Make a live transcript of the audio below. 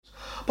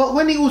But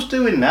when he was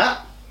doing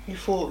that, You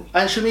thought...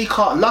 and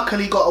Shamika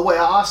luckily got away,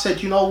 I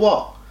said, you know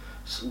what?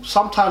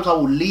 Sometimes I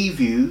will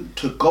leave you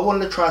to go on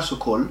the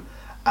tricycle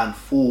and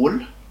fall,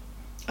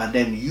 and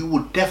then you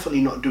would definitely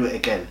not do it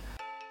again.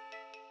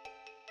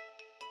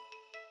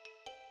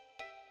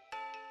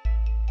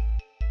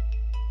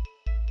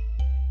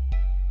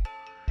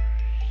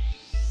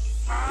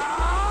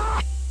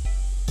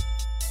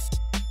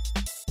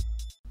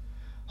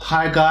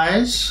 Hi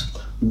guys,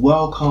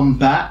 welcome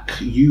back.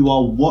 You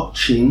are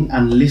watching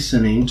and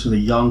listening to the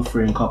Young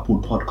Free and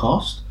Coupled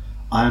podcast.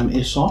 I'm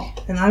Issa.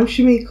 And I'm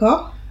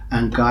Shamika.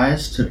 And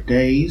guys,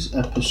 today's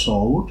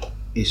episode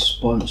is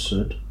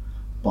sponsored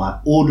by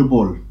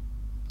Audible.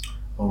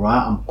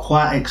 Alright, I'm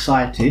quite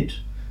excited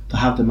to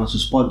have them as a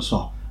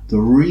sponsor. The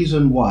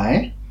reason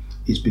why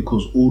is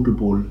because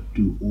Audible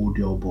do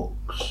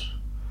audiobooks.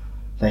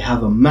 They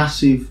have a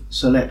massive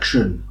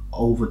selection,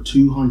 over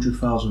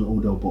 200,000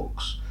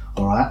 audiobooks.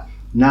 Alright,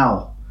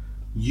 now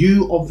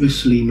you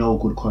obviously know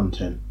good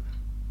content.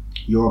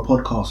 You're a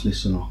podcast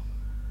listener.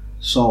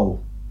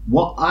 So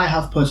what I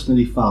have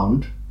personally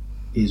found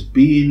is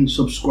being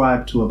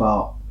subscribed to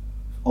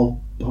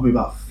probably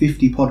about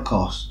 50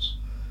 podcasts.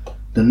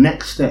 The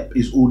next step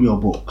is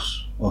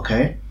audiobooks.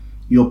 Okay,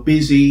 you're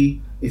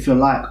busy. If you're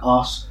like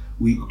us,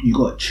 you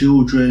got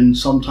children.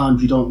 Sometimes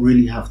you don't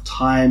really have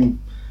time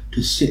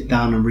to sit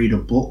down and read a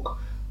book.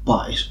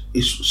 But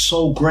it's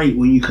so great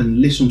when you can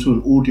listen to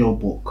an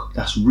audiobook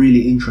that's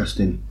really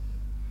interesting.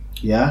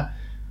 Yeah,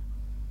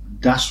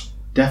 that's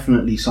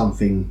definitely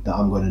something that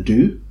I'm going to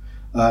do.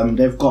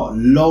 They've got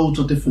loads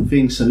of different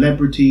things,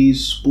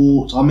 celebrities,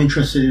 sports. I'm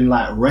interested in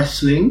like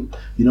wrestling,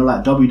 you know,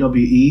 like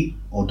WWE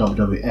or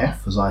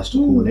WWF as I used to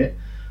call it.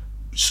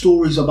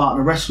 Stories about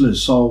the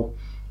wrestlers. So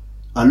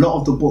a lot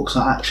of the books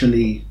are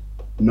actually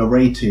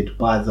narrated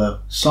by the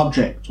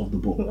subject of the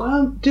book.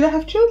 Do they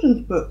have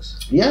children's books?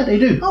 Yeah, they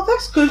do. Oh,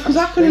 that's good, because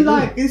I can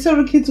instead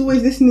of kids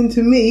always listening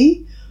to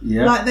me,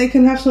 like they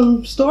can have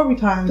some story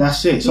time.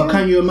 That's it. So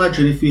can you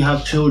imagine if you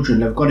have children,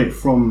 they've got it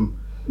from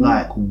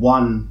like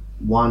 1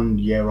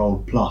 year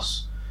old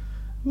plus.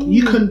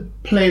 You can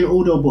play an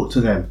audiobook to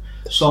them.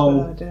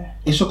 So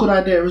it's a good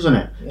idea, isn't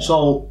it? Yeah.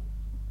 So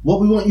what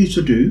we want you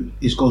to do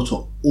is go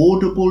to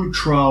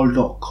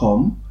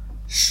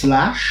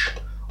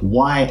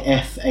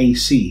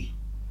audibletrial.com/YFAC.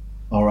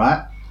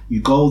 Alright,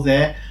 you go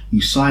there, you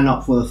sign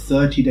up for the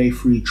 30-day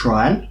free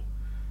trial.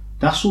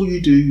 That's all you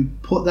do. You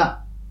put that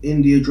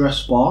in the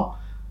address bar,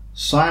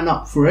 sign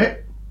up for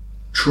it,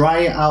 try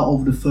it out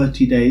over the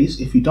 30 days.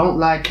 If you don't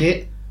like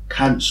it,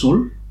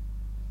 cancel.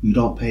 You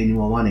don't pay any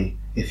more money.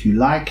 If you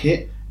like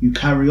it, you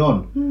carry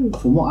on.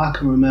 From what I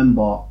can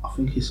remember, I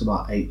think it's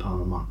about £8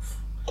 a month.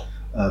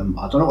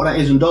 I don't know what that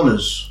is in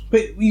dollars.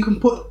 But you can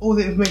put all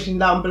the information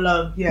down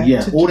below.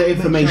 Yeah, all the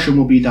information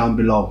will be down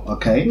below,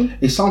 okay?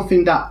 It's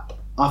something that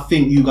I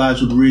think you guys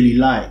would really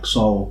like.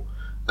 So,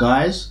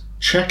 guys,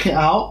 check it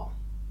out.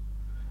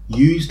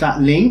 Use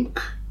that link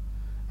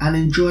and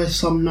enjoy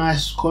some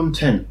nice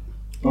content,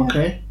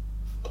 okay?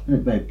 Hey,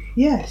 babe?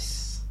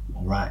 Yes.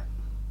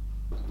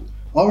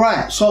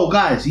 Alright, so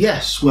guys,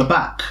 yes, we're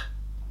back.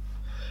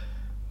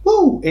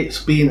 Woo! It's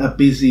been a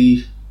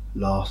busy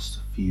last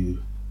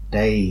few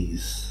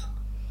days.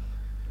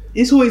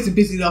 It's always a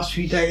busy last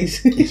few days.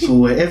 It's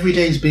always, every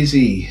day's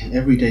busy.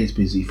 Every day's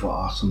busy for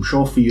us. I'm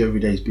sure for you every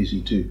day's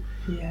busy too.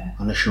 Yeah.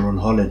 Unless you're on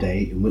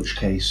holiday, in which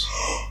case,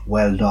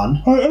 well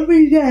done.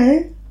 Every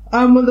day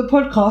I'm on the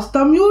podcast,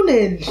 I'm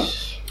yawning.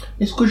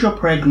 It's because you're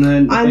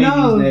pregnant, the baby's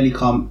know.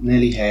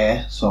 nearly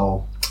here,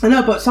 so... I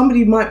know, but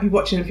somebody might be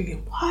watching and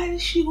thinking, why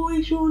is she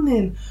always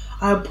yawning?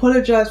 I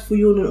apologise for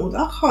yawning all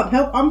I can't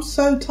help, I'm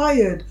so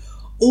tired.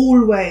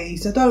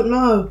 Always, I don't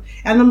know.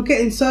 And I'm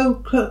getting so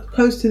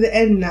close to the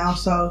end now,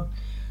 so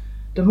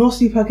the more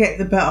sleep I get,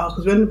 the better.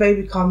 Because when the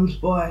baby comes,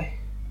 boy,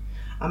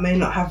 I may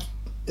not have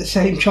the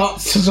same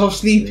chances of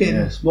sleeping.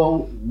 Yes,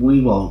 well,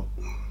 we won't.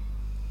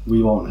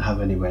 We won't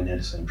have anywhere near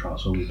the same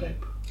chance, will we,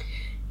 babe?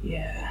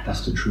 Yeah.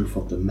 That's the truth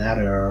of the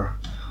matter.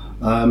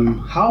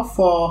 How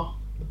far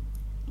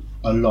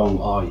along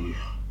are you?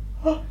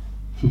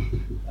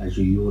 As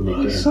you yawn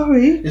again.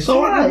 Sorry. It's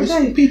alright.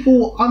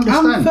 People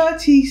understand. I'm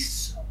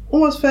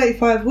almost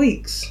 35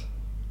 weeks.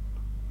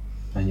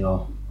 And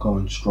you're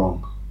going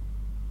strong.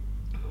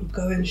 I'm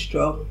going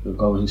strong. You're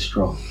going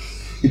strong.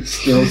 You're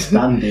still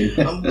standing.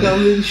 I'm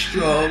going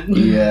strong.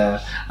 Yeah.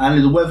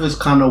 And the weather's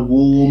kind of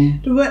warm.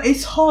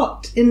 It's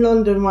hot in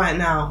London right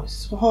now.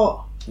 It's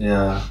hot.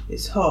 Yeah.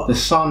 It's hot. The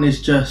sun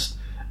is just...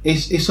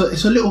 It's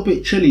a little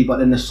bit chilly, but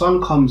then the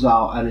sun comes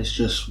out and it's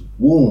just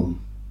warm.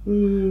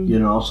 You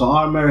know, so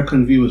our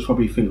American viewers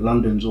probably think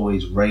London's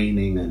always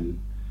raining and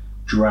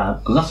drab,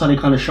 because that's how they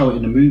kind of show it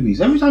in the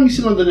movies. Every time you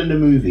see London in the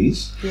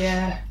movies,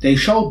 they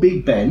show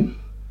Big Ben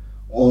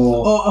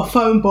or a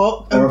phone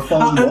box, or a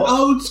phone box, an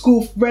old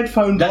school red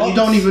phone that box you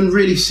don't even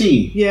really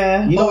see.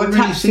 Yeah, you don't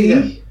really see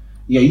them.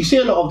 Yeah, you see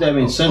a lot of them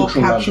in central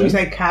cab, London. should we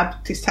say cab?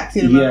 It's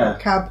taxi in America.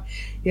 Cab.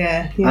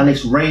 Yeah. And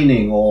it's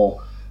raining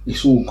or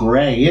it's all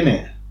grey,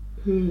 innit?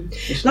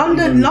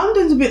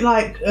 London's a bit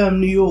like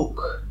New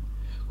York.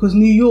 because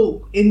New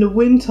York in the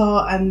winter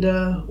and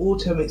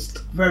autumn it's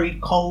very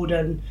cold,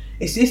 and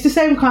it's the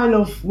same kind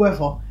of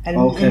weather. And,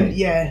 Okay. and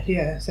yeah,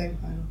 same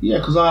kind of. Yeah,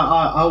 because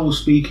I was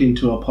speaking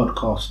to a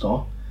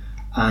podcaster,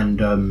 and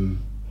I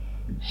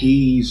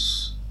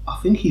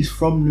think he's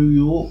from New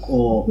York,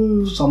 or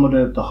some of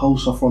the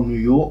hosts are from New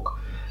York,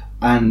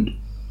 and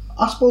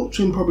I spoke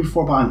to him probably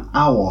for about an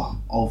hour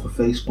over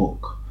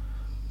Facebook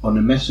on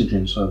a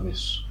messaging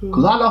service,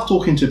 because I love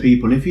talking to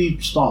people. If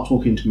you start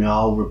talking to me,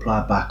 I'll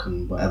reply back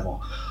and whatever.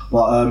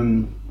 But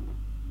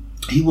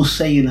he was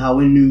saying how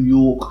in New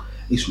York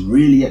it's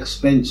really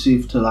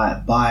expensive to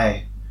like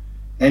buy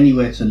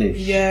anywhere to live.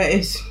 Yeah,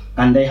 it's.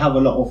 And they have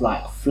a lot of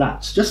like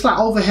flats, just like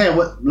over here.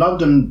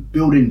 London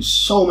building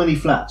so many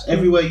flats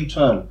everywhere you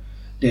turn.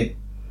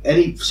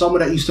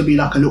 Somewhere that used to be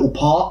like a little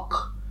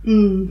park,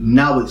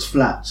 now it's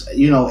flats.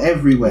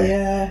 Everywhere.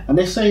 Yeah. And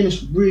they're saying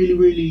it's really,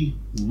 really,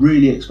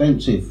 really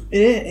expensive.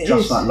 It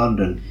just is. like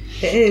London.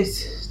 It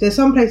is. There's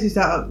some places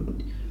that are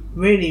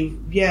really,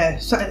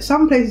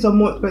 some places are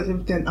more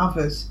expensive than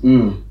others.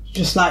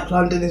 Just like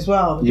London as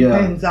well. It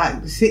depends,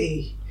 like the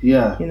city.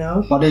 Yeah.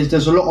 But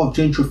there's a lot of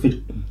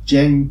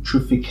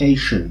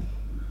gentrification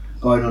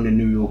going on in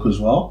New York as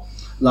well.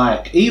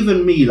 Like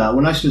even me, like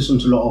when I listen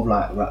to a lot of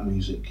like rap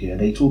music here,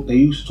 they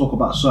used to talk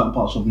about certain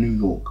parts of New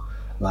York,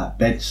 like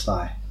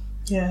Bed-Stuy.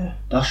 Yeah.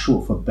 That's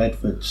short for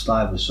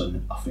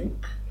Bedford-Stuyvesant, I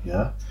think.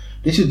 Yeah.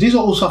 These are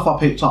all stuff I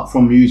picked up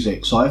from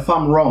music. So if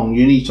I'm wrong,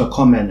 you need to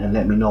comment and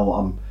let me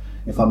know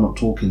if I'm not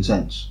talking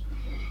sense.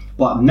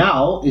 But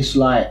now it's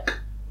like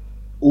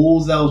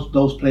all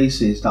those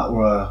places that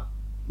were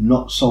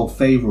not so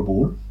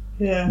favourable.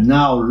 Yeah.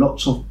 Now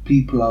lots of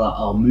people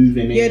are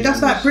moving in. Yeah,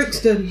 that's like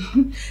Brixton.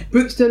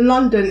 Brixton,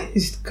 London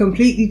is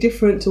completely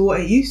different to what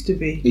it used to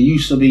be. It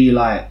used to be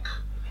like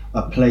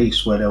a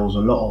place where there was a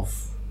lot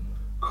of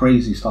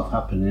crazy stuff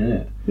happening in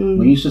it.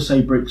 When you used to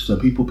say Brixton,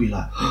 people be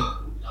like,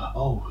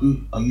 "Oh, who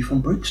are you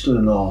from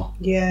Brixton?" Or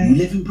Yeah. "You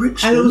live in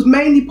Brixton?" And it was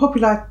mainly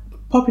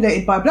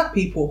populated by black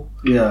people.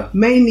 Yeah.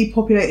 Mainly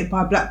populated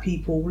by black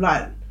people.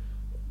 Like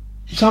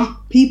some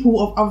people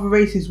of other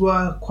races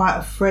were quite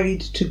afraid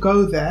to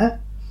go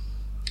there.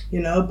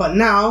 But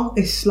now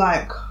it's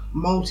like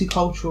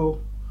multicultural.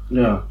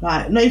 Yeah.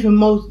 Like not even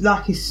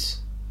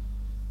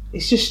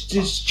it's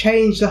just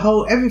changed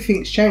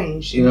everything's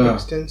changed in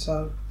Brixton.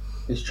 So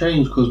it's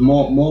changed because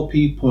more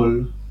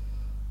people,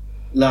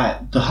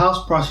 like the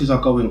house prices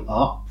are going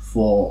up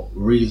for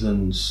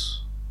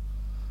reasons.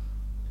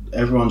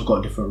 Everyone's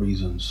got different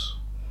reasons,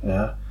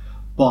 yeah.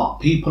 But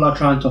people are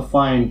trying to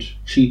find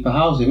cheaper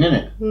housing,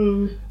 innit?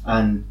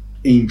 And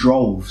in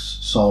droves.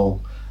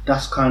 So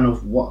that's kind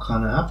of what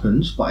kind of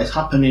happens, but it's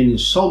happening in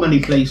so many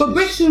places. But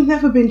Brixton's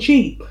never been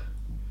cheap.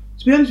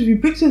 To be honest with you,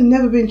 Brixton's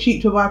never been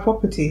cheap to buy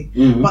property,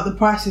 but the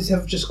prices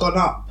have just gone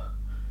up.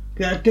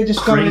 They're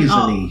just going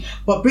up.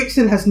 But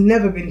Brixton has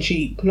never been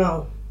cheap,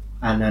 no.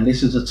 And then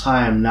this is the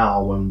time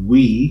now when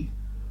we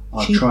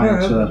are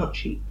trying to... not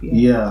cheap,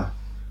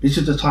 this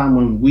is the time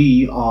when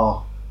we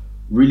are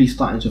really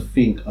starting to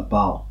think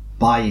about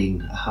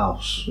buying a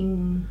house.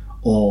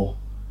 Or...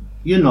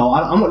 I'm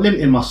not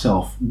limiting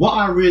myself. What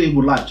I really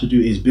would like to do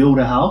is build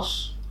a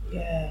house.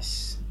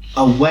 Yes.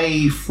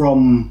 Away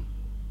from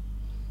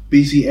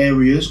busy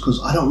areas, because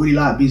I don't really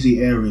like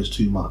busy areas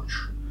too much.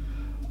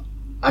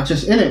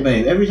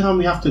 Babe. Every time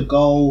we have to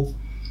go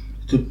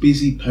to a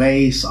busy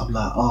place, I'm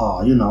like,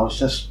 it's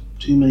just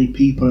too many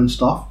people and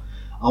stuff.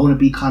 I want to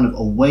be kind of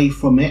away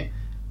from it.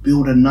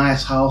 Build a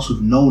nice house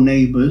with no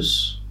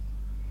neighbours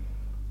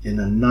in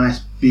a nice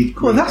big.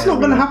 Well, that's not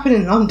going to happen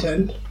in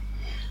London.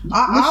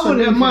 I wouldn't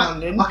live in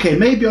London. Okay,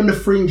 maybe on the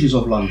fringes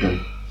of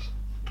London.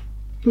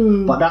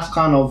 But that's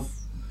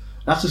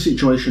the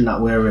situation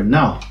that we're in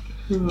now.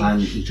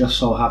 And it just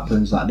so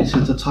happens that this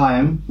is the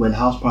time when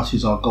house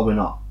prices are going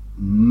up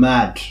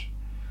mad.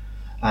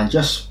 And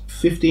just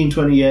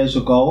 15-20 years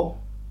ago,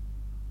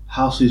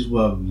 houses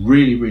were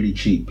really, really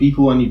cheap.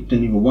 People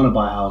didn't even want to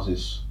buy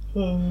houses.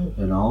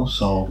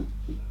 So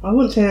I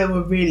wouldn't say they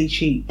were really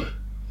cheap.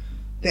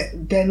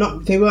 They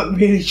weren't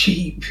really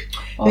cheap.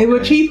 They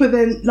were cheaper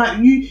than, like,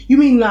 you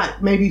mean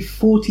like maybe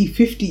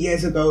 40-50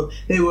 years ago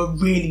they were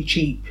really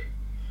cheap.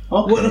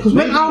 Because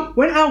when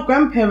our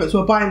grandparents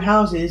were buying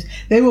houses,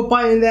 they were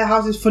buying their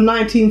houses for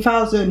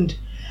 19,000,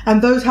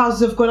 and those houses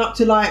have gone up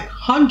to like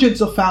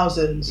hundreds of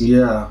thousands.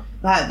 Yeah.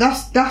 Like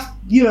that's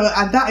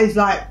and that is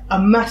like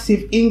a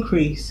massive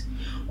increase.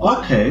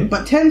 But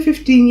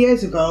 10-15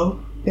 years ago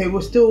they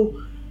were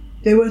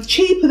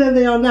cheaper than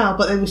they are now,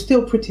 but they were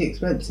still pretty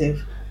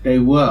expensive. They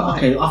were.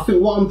 Okay, I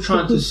think what I'm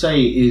trying to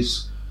say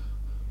is...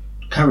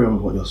 Carry on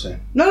with what you're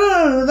saying.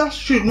 No, that's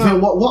true. No. I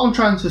think what I'm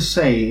trying to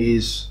say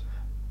is...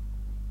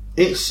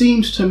 It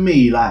seems to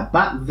me like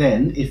back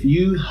then, if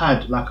you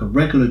had like a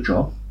regular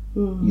job,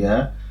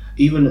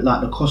 even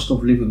like the cost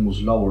of living was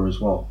lower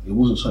as well. It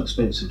wasn't so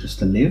expensive just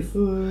to live.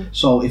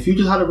 So if you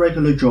just had a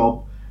regular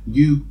job,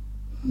 you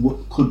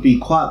could be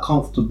quite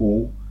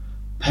comfortable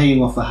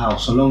paying off a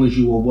house so long as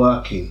you were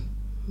working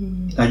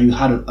and you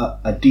had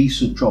a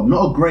decent job.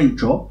 Not a great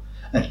job,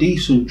 a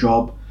decent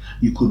job.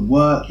 You could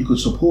work, you could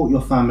support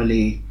your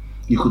family,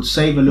 you could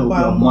save a little Buy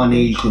bit a of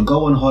money, you mortgage. can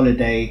go on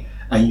holiday,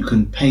 and you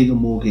can pay the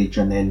mortgage.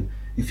 And then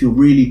if you're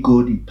really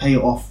good, you pay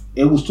it off.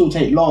 It will still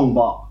take long,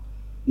 but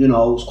you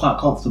know, it was quite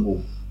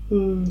comfortable.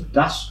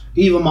 That's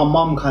even my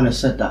mum kind of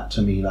said that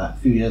to me like a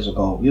few years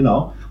ago, you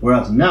know.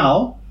 Whereas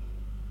now,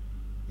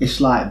 it's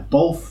like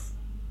both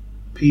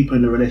people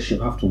in the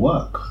relationship have to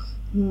work,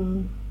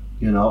 you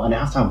know, and they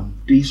have to have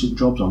decent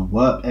jobs and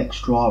work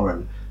extra,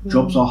 and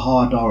jobs are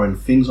harder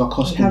and things are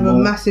costing have more. a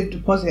massive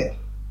deposit.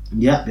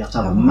 Yeah, you have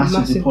to have a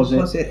massive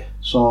deposit.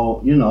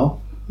 So, you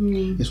know,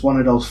 it's one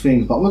of those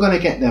things. But we're going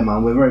to get there,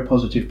 man. We're very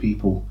positive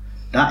people.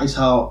 That is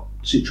how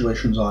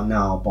situations are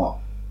now, but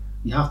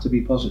you have to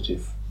be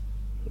positive.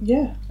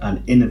 Yeah.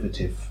 And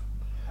innovative.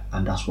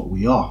 And that's what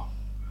we are.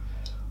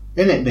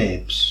 Innit,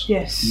 babes?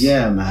 Yes.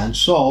 Yeah, man.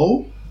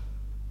 So,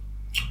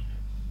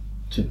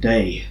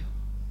 today,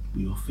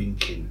 we were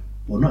thinking,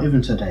 well, not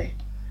even today,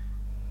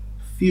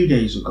 a few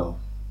days ago,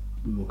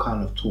 we were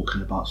kind of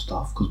talking about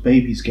stuff, because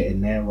baby's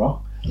getting nearer.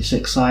 It's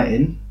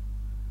exciting.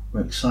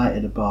 We're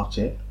excited about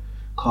it.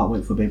 Can't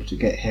wait for baby to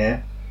get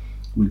here.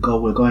 We're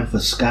going for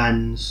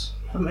scans.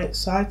 I'm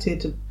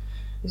excited.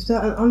 Is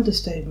that an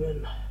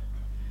understatement?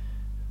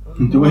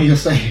 The way you're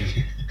saying,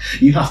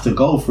 you have to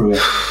go through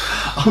it.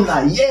 I'm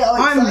like, yeah,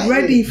 I'm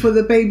ready for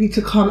the baby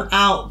to come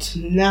out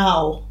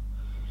now.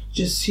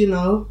 Just, you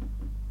know,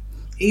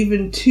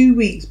 even 2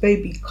 weeks,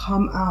 baby,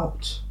 come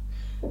out.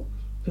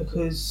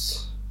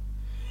 Because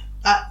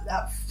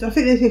I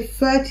think they say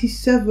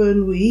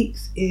 37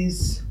 weeks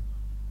is...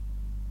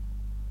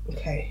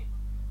 Okay.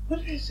 What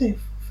did I say?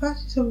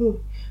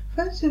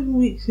 37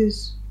 weeks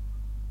is...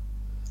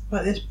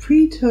 Like, there's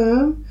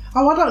preterm.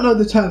 Oh, I don't know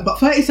the term, but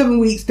 37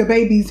 weeks, the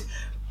baby's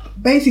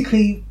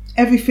basically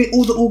everything,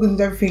 all the organs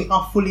and everything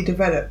are fully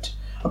developed,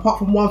 apart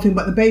from one thing.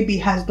 But the baby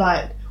has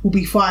will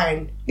be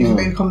fine if the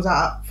baby comes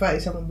out at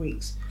 37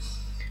 weeks.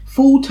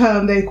 Full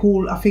term they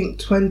call, I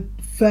think,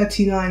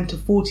 39 to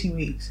 40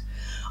 weeks.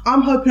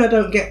 I'm hoping I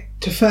don't get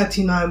to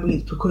 39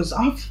 weeks because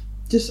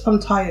I'm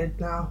tired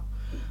now.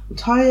 I'm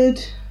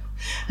tired.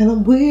 And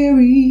I'm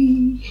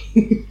weary.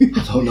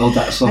 I don't know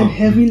that song. And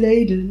heavy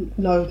laden.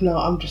 No,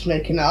 I'm just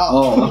making it up.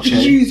 Oh, okay.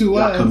 Just use the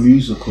like words. a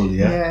musical,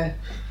 yeah.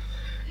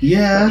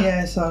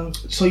 Yeah, so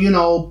you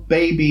know,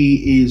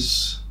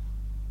 baby's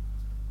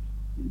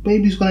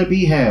gonna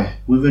be here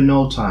within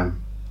no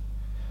time.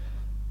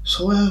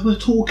 So we're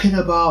talking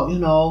about, you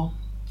know,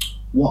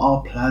 what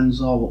our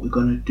plans are, what we're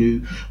gonna do.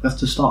 We have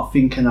to start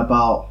thinking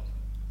about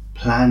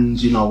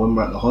plans, you know, when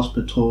we're at the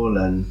hospital,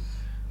 and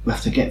we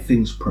have to get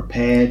things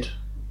prepared.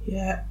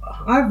 yeah,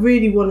 I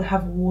really want to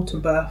have a water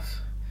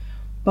birth,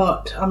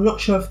 but I'm not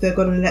sure if they're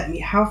going to let me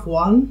have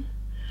one.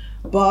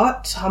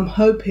 But I'm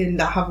hoping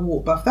that I have a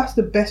water birth. That's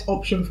the best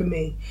option for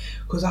me,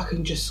 because I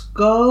can just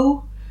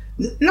go.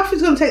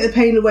 Nothing's going to take the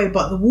pain away,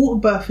 but the water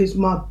birth is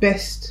my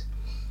best.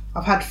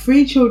 I've had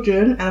 3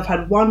 children, and I've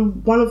had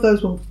one of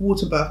those with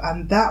water birth,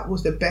 and that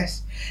was the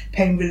best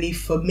pain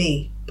relief for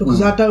me,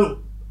 because I don't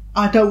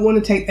want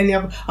to take any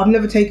other. I've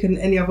never taken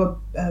any other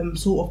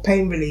sort of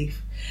pain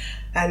relief.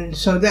 And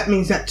so that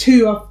means that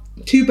two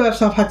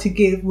births I've had to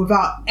give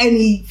without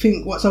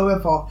anything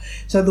whatsoever.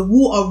 So the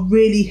water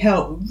really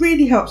helps.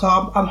 So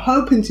I'm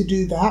hoping to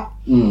do that.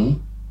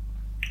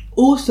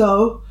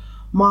 Also,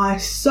 my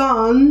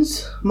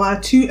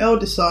 2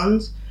 elder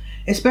sons,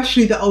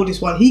 especially the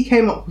oldest one, he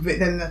came up with it.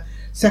 Then the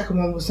second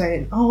one was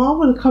saying, "Oh, I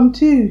want to come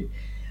too."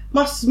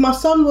 My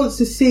son wants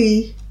to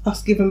see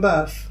us giving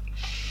birth.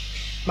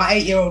 My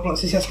 8-year-old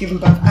wants to see us giving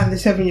birth, and the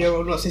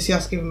 7-year-old wants to see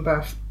us giving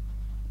birth.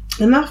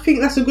 And I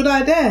think that's a good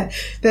idea.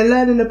 They're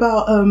learning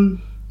about,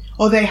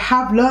 or they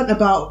have learnt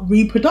about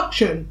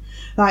reproduction,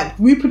 like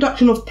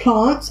reproduction of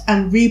plants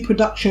and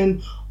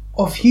reproduction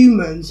of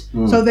humans.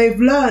 So they've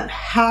learnt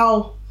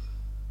how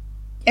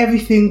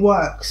everything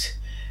works,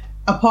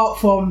 apart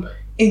from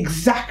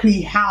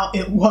exactly how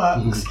it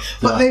works.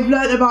 But they've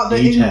learnt about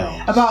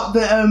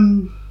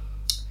the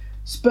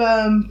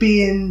sperm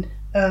being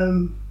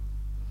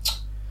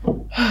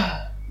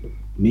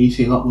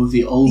meeting up with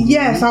the old.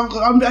 Yes,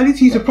 I need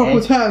to use a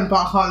proper term,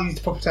 but I can't use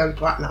the proper term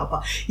right now.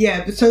 But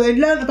yeah, so they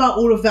learned about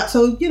all of that.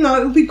 So, you know,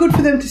 it would be good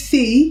for them to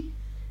see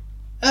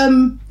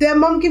their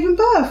mum giving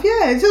birth.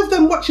 Yeah, instead of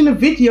them watching a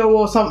video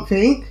or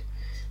something,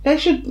 they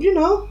should, you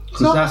know.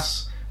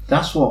 Because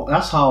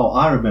that's how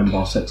I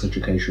remember sex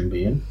education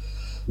being.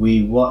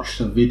 We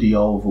watched a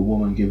video of a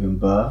woman giving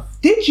birth.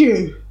 Did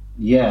you?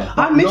 Yeah.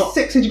 I missed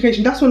sex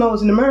education. That's when I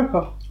was in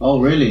America. Oh,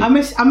 really? I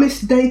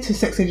missed data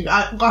sex education.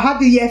 I had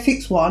the year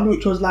 6 one,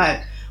 which was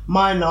like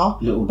minor.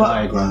 Little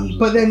diagrams.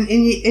 But then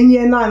in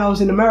year 9, I was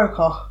in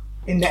America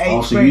in the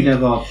 8th grade. You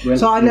never went.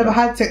 So I never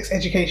had sex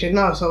education.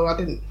 No, so I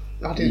didn't.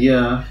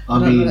 Yeah, I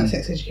don't mean, know that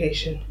sex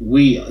education.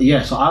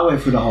 So I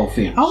went through the whole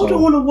thing. I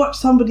wouldn't want to watch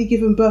somebody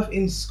giving birth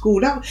in school.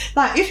 That,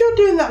 like, if you're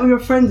doing that with your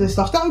friends and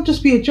stuff, that would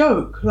just be a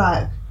joke.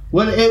 Like,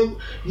 well, it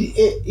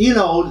you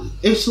know,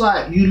 it's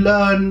like you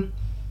learn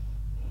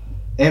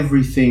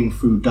everything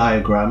through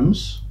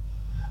diagrams,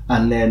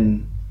 and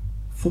then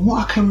from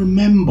what I can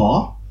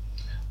remember,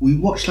 we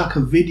watched like a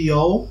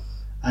video,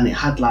 and it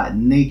had like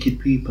naked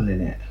people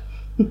in it.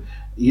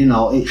 You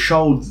know, it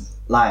showed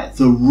like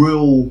the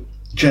real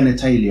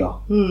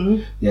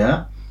genitalia.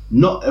 Yeah,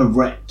 not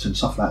erect and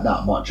stuff like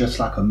that, but just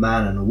like a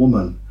man and a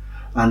woman.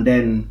 And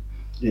then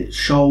it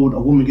showed a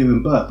woman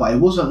giving birth, but it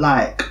wasn't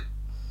like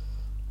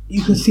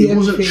you could see it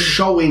everything. wasn't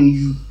showing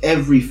you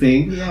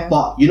everything. Yeah.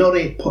 But you know,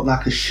 they put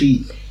like a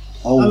sheet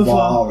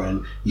over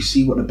and you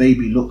see what the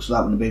baby looks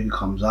like when the baby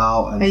comes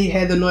out, and you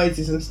hear the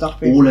noises and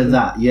stuff. All of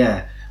that,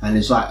 yeah. And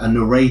it's like a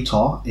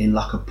narrator in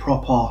like a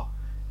proper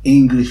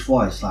English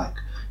voice, like,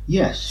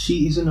 yes,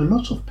 she is in a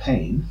lot of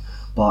pain,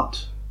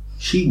 but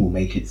she will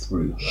make it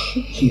through.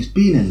 She's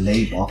been in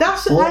labour for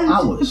 4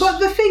 hours. But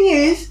the thing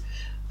is,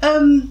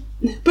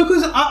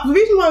 because the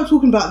reason why I'm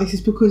talking about this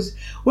is because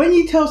when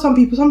you tell some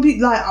people,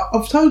 like,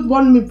 I've told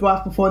one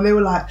midwife before, and they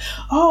were like,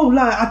 oh,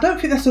 like, I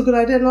don't think that's a good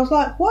idea. And I was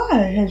like,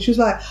 why? And she was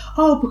like,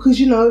 oh, because,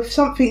 you know, if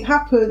something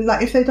happened,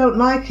 like, if they don't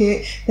like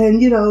it,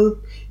 then, you know,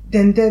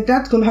 then their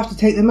dad's going to have to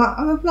take them out.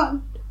 And I'm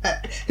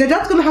like, their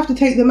dad's going to have to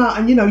take them out,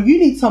 and, you know, you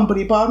need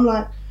somebody. But I'm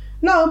like,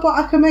 no, but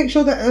I can make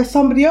sure that there's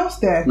somebody else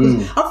there.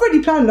 Because I've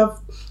already planned.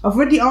 I've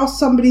already asked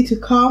somebody to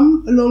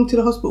come along to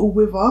the hospital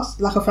with us,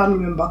 like a family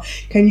member.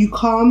 Can you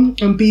come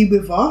and be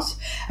with us?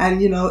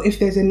 And, you know, if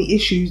there's any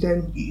issues,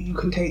 then you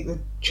can take the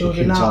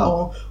children out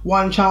or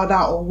one child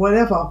out or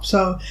whatever.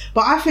 So,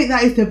 but I think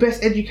that is the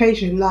best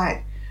education.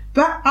 Like,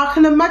 I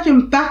can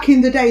imagine back in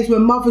the days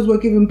when mothers were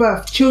giving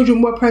birth,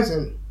 children were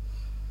present.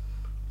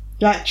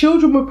 Like,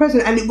 children were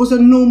present, and it was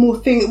a normal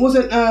thing. It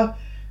wasn't a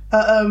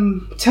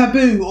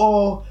taboo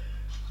or...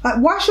 Like,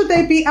 why should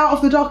they be out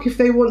of the dark if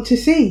they want to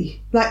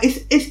see? Like,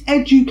 it's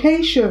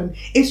education.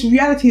 It's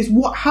reality. It's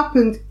what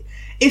happened.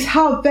 It's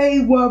how they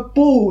were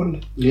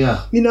born.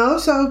 Yeah. You know?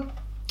 So,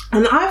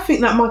 and I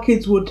think that my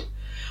kids would...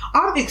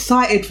 I'm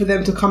excited for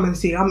them to come and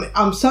see.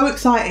 I'm so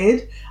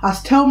excited. I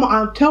tell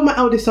my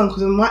eldest son,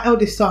 because my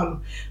eldest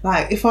son,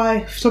 like,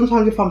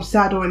 sometimes if I'm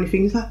sad or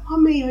anything, he's like,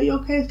 Mummy, are you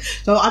okay?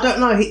 So I don't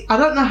know. I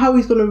don't know how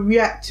he's going to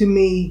react to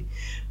me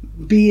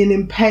being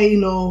in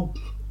pain or...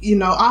 You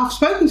know, I've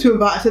spoken to him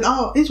about it. I said,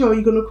 oh, Israel,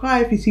 you're going to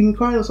cry if you see me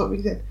crying or something.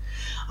 He said,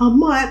 I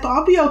might, but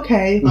I'll be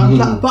okay. I was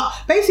like, but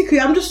basically,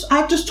 I've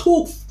just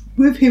talked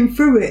with him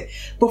through it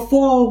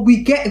before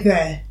we get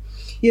there,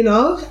 you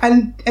know?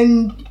 And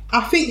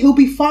I think he'll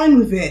be fine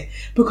with it,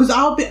 because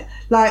I'll be,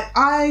 like,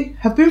 I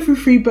have been through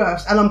 3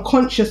 births and I'm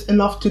conscious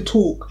enough to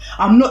talk.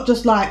 I'm not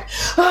just like,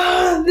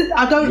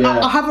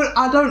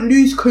 I don't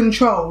lose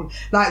control.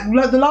 Like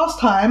the last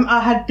time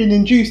I had been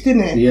induced,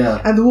 innit? Yeah.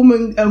 And the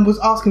woman was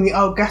asking me,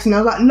 oh, gas in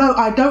air. I was like, no,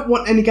 I don't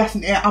want any gas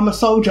in air. I'm a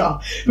soldier.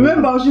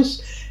 Remember, I was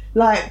just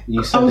like,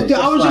 I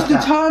was just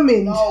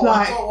determined. No,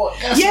 like, I don't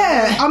want gas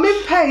yeah, I'm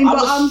in pain,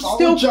 but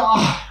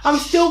I'm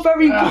still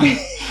very good.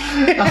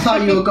 That's how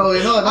you were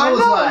going on. I was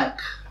like,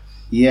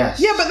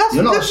 yes. Yeah, but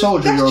you're not a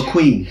soldier, you're a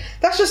queen.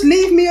 That's just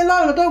leave me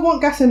alone. I don't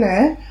want gas in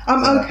there.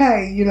 I'm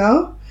okay, you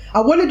know? I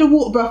wanted a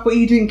water bath, but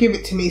you didn't give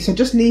it to me, so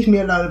just leave me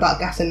alone about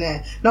gas in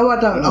there. No, I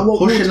don't. I want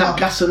pushing water. that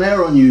gas in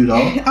there on you, though.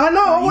 I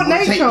know, I want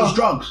nature. Take these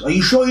drugs. Are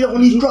you sure you don't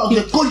want these drugs?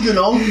 They're good, you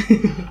know.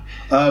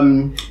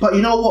 But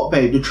you know what,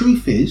 babe? The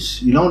truth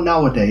is, you know,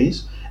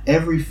 nowadays,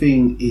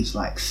 everything is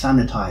like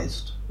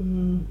sanitized.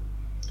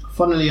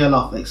 Funnily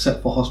enough,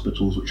 except for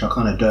hospitals, which are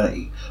kind of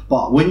dirty.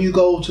 But when you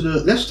go to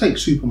let's take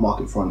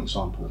supermarket for an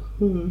example.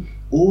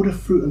 All the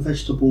fruit and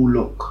vegetable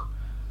look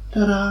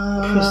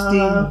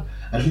pristine.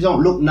 And if you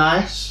don't look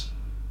nice,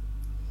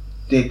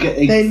 they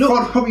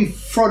probably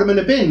throw them in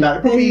the bin.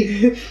 Like,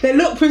 they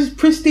look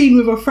pristine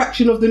with a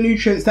fraction of the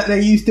nutrients that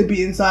they used to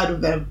be inside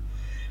of them,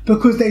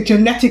 because they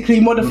genetically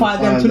modify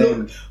them to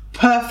look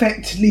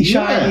perfectly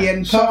shiny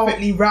and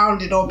perfectly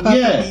rounded or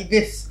perfectly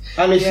this.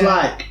 And it's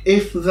like,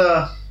 if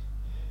the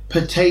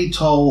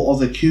potato or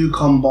the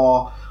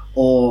cucumber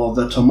or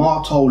the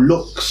tomato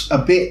looks a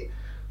bit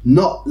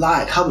not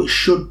like how it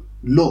should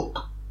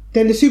look,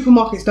 then the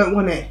supermarkets don't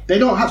want it. They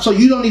don't have, so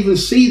you don't even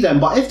see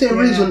them. But if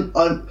there isn't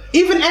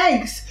even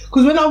eggs,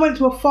 because when I went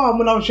to a farm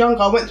when I was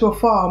younger, I went to a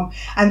farm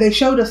and they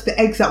showed us the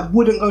eggs that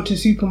wouldn't go to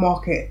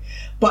supermarket,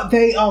 but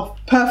they are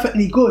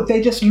perfectly good.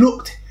 They just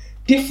looked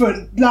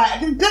different. Like,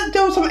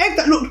 there was some egg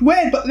that looked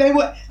weird, but they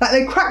were like,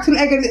 they cracked an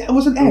egg and it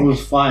was an egg. It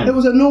was fine. It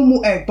was a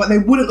normal egg, but they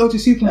wouldn't go to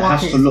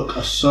supermarkets. It has to look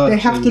a certain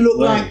They have to look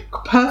way. like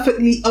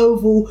perfectly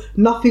oval,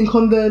 nothing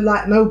on the,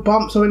 like, no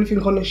bumps or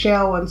anything on the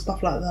shell and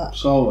stuff like that.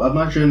 So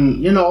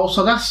imagine, you know,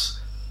 so that's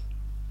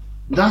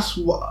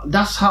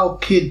how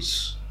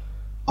kids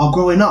are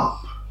growing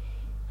up.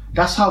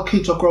 That's how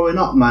kids are growing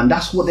up, man.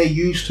 That's what they're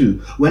used to.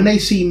 When they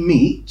see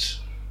meat,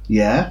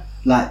 yeah,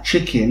 like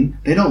chicken,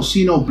 they don't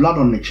see no blood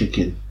on the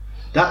chicken.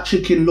 That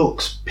chicken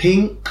looks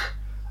pink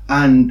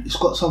and it's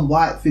got some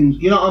white things.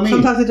 You know what I mean?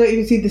 Sometimes they don't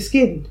even see the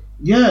skin.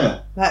 Yeah.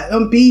 Like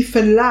on beef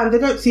and lamb, they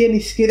don't see any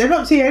skin. They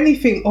don't see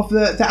anything of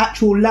the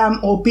actual lamb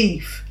or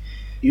beef.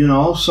 You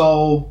know,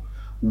 so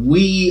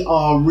we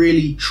are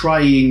really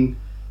trying,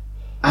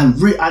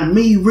 and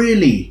me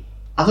really,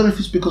 I don't know if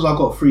it's because I've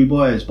got 3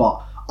 boys,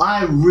 but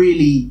I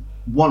really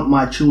want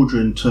my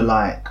children to,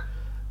 like,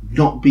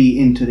 not be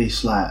into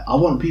this, like, I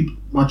want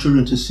my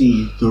children to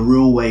see the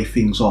real way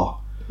things are.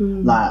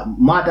 Like,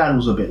 my dad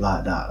was a bit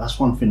like that. That's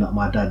one thing that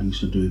my dad used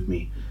to do with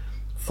me.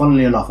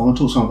 Funnily enough, I'm going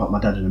to talk something about my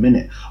dad in a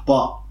minute.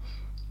 But,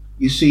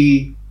 you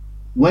see,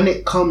 when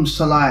it comes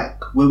to,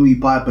 like, when we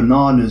buy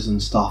bananas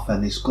and stuff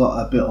and it's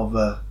got a bit of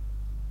a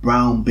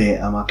brown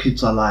bit and my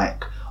kids are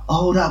like,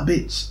 oh, that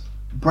bit's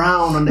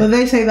brown. And but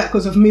they say that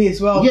because of me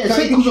as well. Yeah, so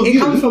say because of it you.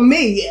 comes from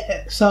me.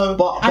 So,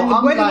 But and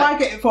I'm where do like- I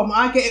get it from?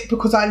 I get it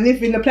because I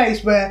live in a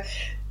place where,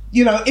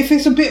 you know, if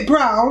it's a bit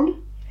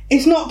brown,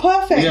 it's not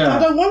perfect. Yeah. I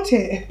don't want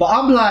it. But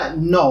I'm like,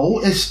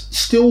 no, it's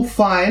still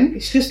fine.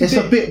 It's just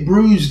a bit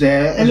bruised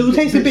there. and it will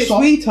taste a bit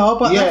soft. sweeter,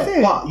 but Yeah, that's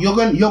it. but you're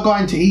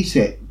going to eat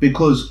it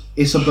because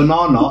it's a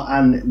banana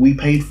and we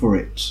paid for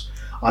it,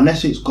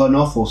 unless it's gone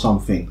off or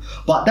something.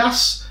 But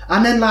that's,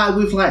 and then like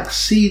with like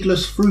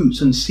seedless fruits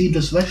and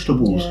seedless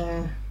vegetables.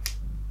 Yeah.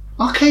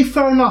 Okay,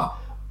 fair enough.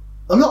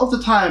 A lot of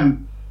the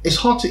time, it's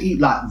hard to eat.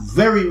 Like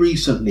very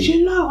recently, Do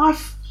you know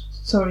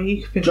sorry,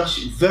 you can finish.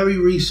 just very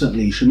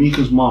recently,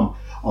 Shamika's mum.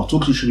 I'll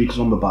talk to Shamika's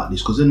mum about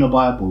this because in the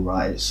Bible,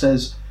 right, it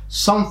says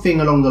something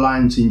along the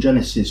lines in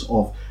Genesis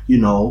of, you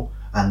know,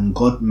 and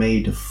God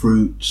made the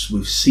fruits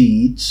with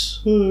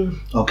seeds.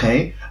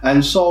 Okay,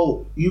 and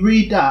so you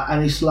read that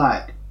and it's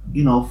like,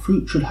 you know,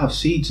 fruit should have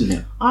seeds in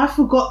it. I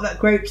forgot that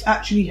grapes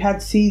actually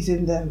had seeds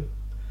in them.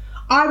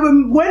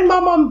 When my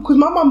mum, because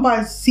my mum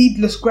buys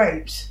seedless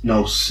grapes.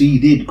 No,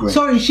 seeded grapes.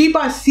 Sorry, she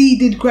buys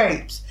seeded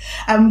grapes,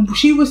 and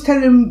she was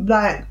telling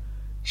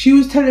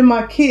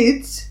my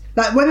kids,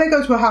 like when they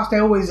go to her house, they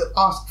always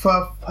ask for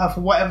her for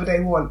whatever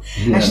they want.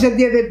 Yeah. And she said,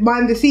 yeah, they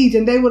mind the seeds,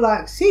 and they were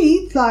like,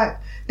 seeds, like.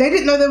 They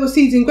didn't know there were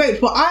seeds in grapes,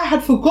 but I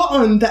had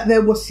forgotten that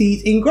there were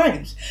seeds in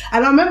grapes.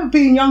 And I remember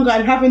being younger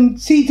and having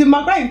seeds in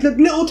my grapes, the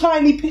little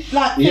tiny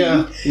like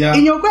things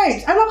in your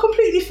grapes, and I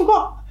completely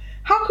forgot.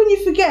 How can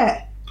you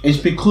forget? It's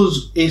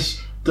because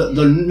it's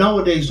the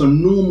nowadays the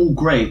normal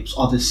grapes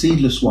are the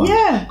seedless ones.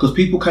 Yeah. Because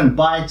people can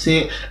bite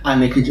it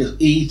and they can just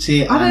eat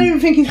it. I don't and even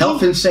think it's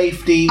health and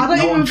safety. I don't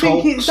no even one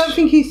think chokes. don't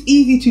think it's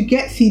easy to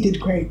get seeded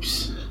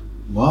grapes.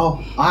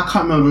 Well, I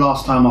can't remember the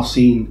last time I've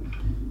seen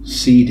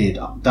seeded,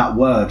 that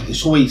word.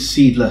 It's always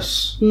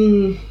seedless.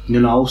 You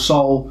know,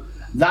 so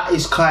that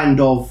is kind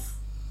of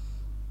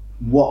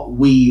what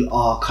we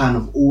are kind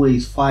of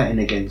always fighting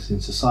against in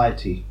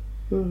society.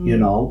 You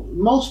know,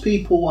 most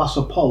people, I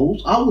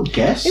suppose, I would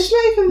guess, It's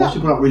not even most that.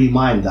 people don't really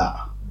mind that.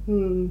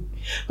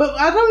 But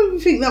I don't even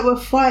think that we're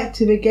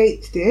fighting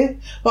against it.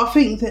 But I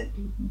think that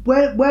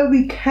where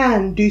we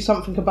can do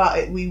something about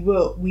it, we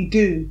will. We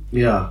do.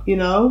 Yeah. You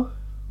know,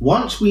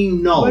 Once we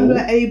know, when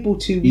we're able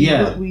to,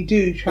 we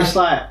do. Try. it's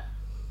like,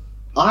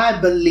 I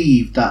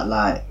believe that,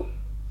 like,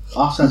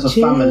 us as a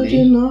Children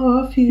family,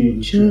 are our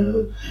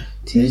future.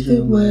 Teach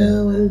them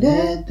well and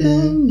let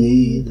them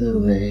lead the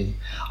way.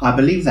 I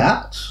believe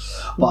that,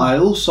 but I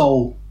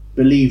also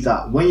believe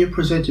that when you're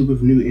presented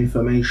with new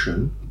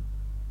information,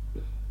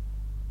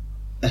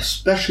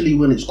 especially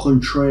when it's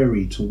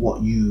contrary to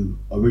what you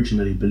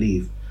originally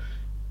believe,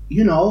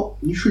 you know,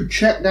 you should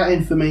check that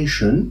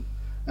information,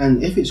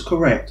 and if it's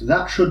correct,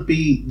 that should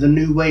be the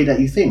new way that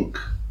you think.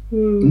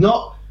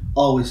 Not,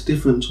 oh, it's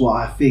different to what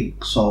I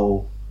think,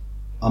 so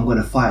I'm going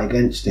to fight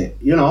against it,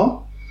 you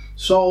know?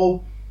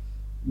 So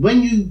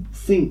when you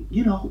think,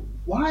 you know,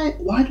 why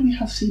do we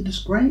have seedless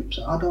grapes?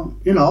 I don't,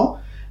 you know,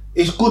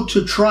 it's good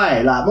to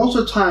try. Like, most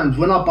of the times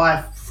when I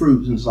buy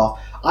fruits and stuff,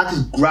 I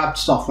just grab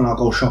stuff when I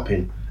go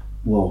shopping.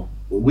 Well,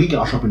 we get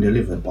our shopping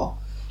delivered, but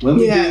when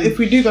we if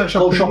we do go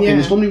shopping,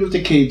 it's normally with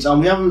the kids, and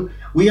we haven't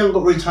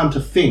got really time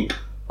to think.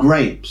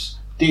 Grapes,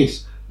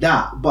 this,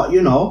 that, but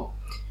you know,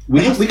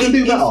 we can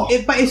do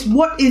better. But it's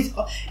what is.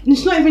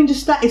 It's not even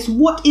just that. It's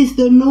what is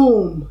the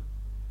norm.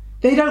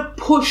 They don't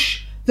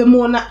push the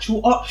more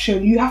natural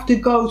option. You have to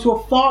go to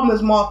a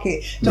farmer's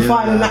market to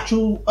find a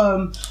natural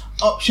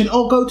option,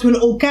 or go to an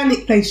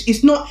organic place.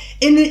 It's not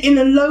in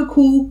a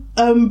local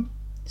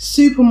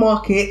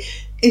supermarket.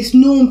 It's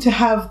norm to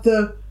have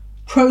the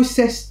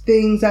processed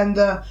things and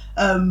the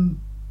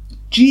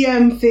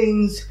GM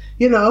things,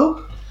 you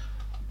know.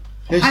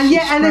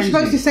 And they're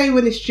supposed to say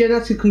when it's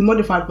genetically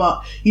modified,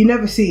 but you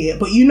never see it.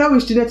 But you know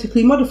it's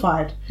genetically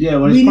modified. Yeah,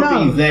 well, it's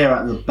probably there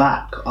at the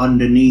back,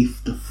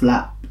 underneath the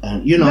flap,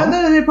 and you know.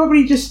 No, they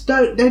probably just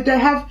don't. They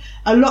have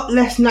a lot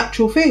less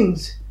natural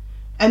things,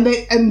 and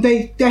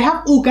they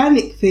have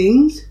organic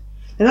things.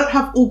 They don't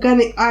have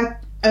organic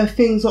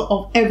things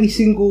of every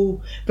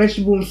single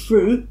vegetable and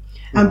fruit.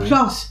 And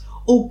plus,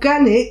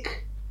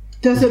 organic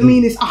doesn't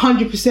mean it's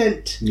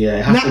 100%. Yeah,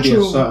 it has natural. to be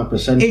a certain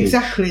percentage.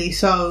 Exactly.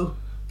 So.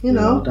 You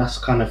know, that's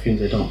the kind of thing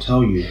they don't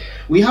tell you.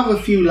 We have a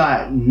few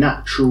like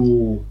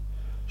natural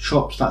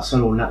shops that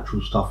sell all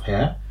natural stuff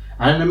here,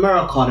 and in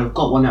America they've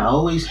got one that I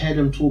always hear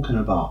them talking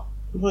about.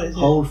 What is it?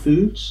 Whole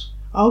Foods.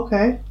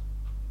 Okay.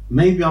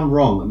 Maybe I'm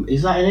wrong.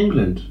 Is that in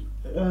England?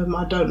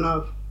 I don't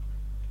know.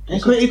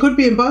 It could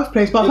be in both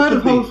places, but I've heard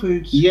of Whole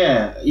Foods.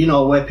 Yeah, you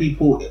know, where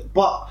people,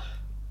 but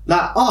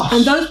like us.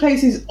 And those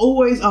places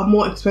always are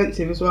more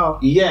expensive as well.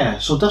 Yeah,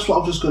 so that's what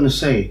I'm just going to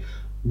say.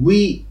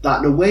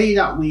 The way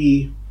that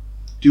we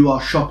do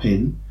our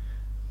shopping,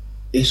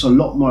 it's a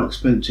lot more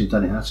expensive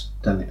than it has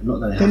than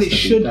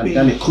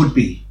it could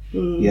be.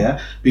 Yeah,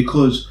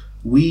 because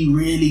we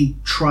really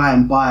try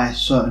and buy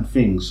certain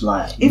things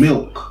like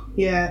milk.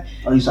 Yeah,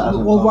 I use that as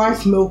or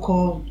rice milk,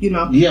 or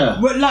Yeah,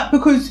 but like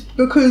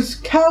because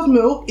cow's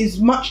milk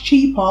is much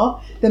cheaper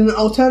than an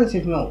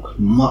alternative milk.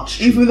 Much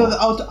cheaper. Even though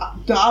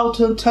the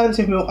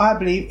alternative milk, I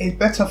believe, is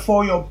better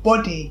for your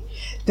body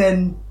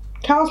than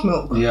cow's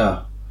milk.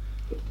 Yeah,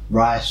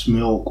 rice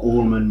milk,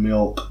 almond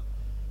milk.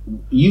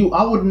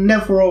 I would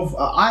never have.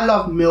 I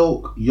love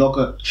milk,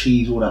 yogurt,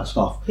 cheese, all that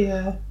stuff.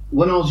 Yeah.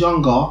 When I was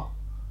younger,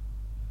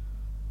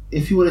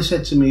 if you would have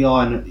said to me,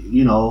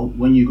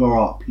 when you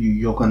grow up,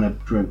 you're going to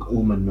drink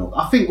almond milk.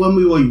 I think when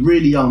we were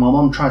really young, my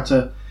mum tried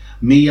to,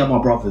 me and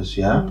my brothers,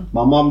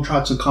 my mum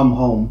tried to come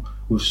home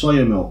with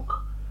soya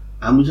milk.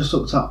 And we just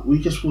looked up, we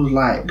just was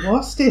like,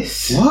 what's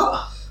this?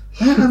 What?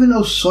 I ain't having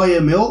no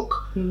soya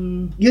milk.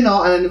 And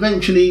then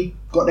eventually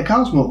got the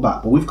cow's milk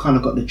back. But we've kind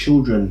of got the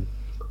children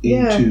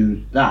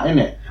into that,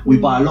 innit? We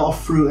buy a lot of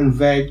fruit and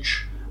veg.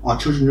 Our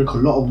children drink a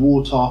lot of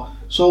water.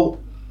 So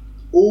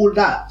all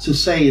that to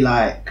say,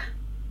 like,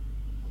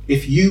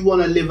 if you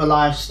want to live a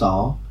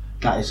lifestyle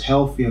that is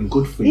healthy and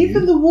good for you...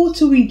 Even the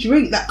water we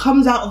drink that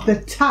comes out of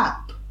the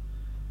tap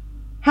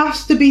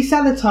has to be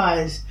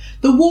sanitised.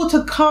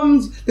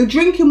 The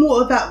drinking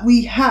water that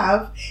we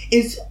have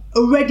is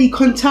already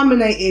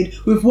contaminated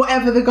with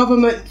whatever the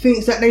government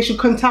thinks that they should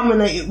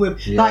contaminate it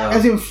with. Like,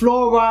 as in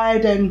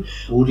fluoride and...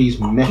 all these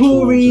metals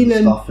chlorine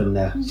and stuff in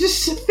there.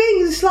 Just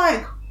things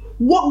like...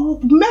 a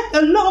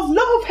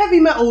lot of heavy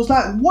metals.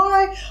 Like,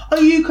 why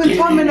are you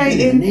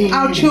contaminating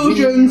our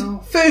children's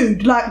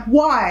food? Like,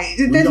 why?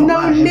 There's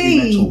no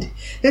need.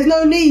 There's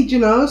no need,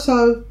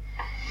 so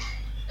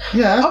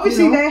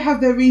obviously they have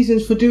their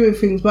reasons for doing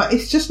things, but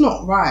it's just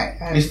not right.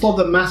 It's for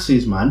the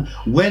masses, man.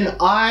 When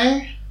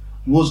I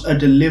was a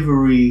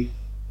delivery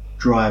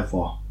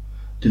driver,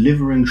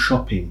 delivering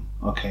shopping,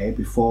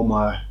 before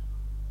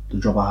the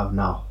job I have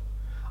now,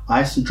 I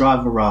used to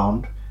drive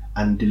around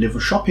and deliver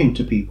shopping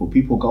to people.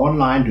 People go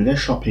online, do their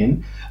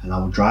shopping, and I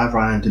would drive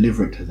around and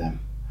deliver it to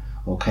them.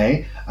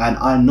 And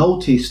I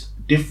noticed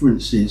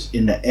differences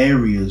in the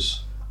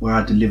areas where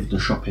I delivered the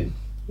shopping.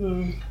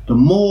 The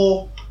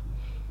more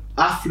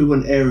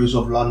affluent areas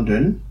of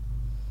London,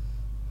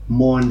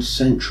 more in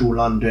central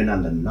London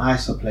and the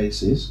nicer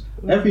places,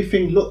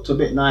 everything looked a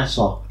bit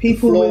nicer. The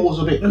floor was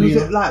a bit cleaner.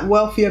 Was it like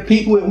wealthier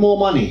people with more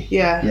money?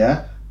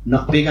 Yeah.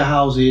 Not bigger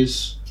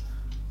houses.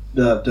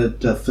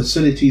 The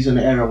facilities in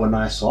the area were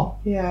nicer.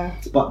 Yeah.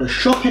 But the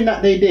shopping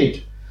that they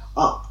did,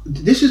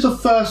 this is the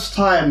first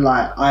time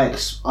like I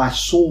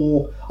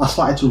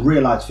started to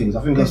realise things.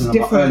 I think I was in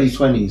my early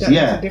 20s. There's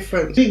a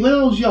difference. See, when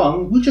I was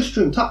young, we just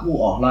drink tap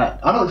water.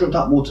 Like, I don't drink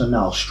tap water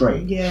now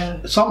straight. Yeah.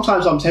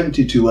 Sometimes I'm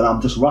tempted to when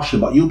I'm just rushing,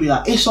 but you'll be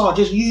like, Issa,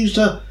 just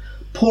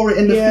pour it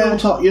in the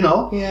filter,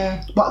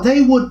 Yeah. But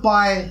they would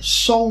buy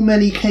so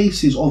many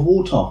cases of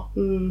water.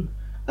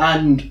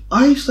 And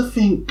I used to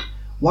think,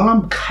 while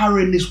I'm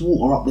carrying this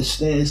water up the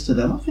stairs to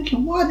them, I'm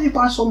thinking, why do they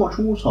buy so much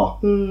water?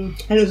 And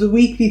it was a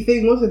weekly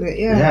thing, wasn't it?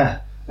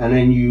 Yeah. And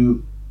then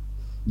you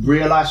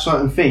realise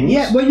certain things.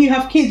 Yeah, when you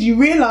have kids, you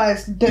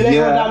realise that they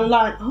go down the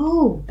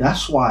line,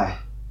 that's why.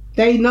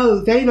 They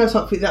know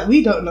something that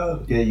we don't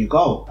know. There you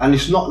go. And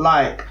it's not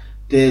like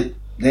they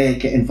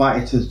get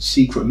invited to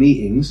secret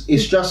meetings.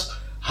 It's just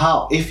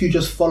how, if you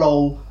just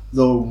follow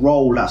the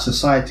role that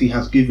society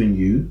has given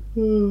you,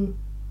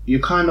 you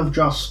kind of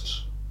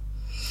just...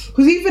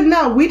 Because even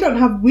now, we're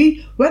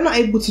not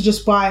able to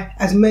just buy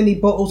as many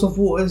bottles of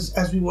water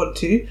as we want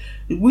to.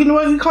 We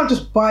can't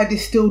just buy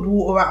distilled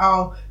water at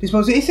our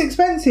disposal. It's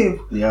expensive.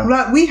 Yeah.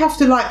 Like, we have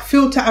to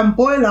filter and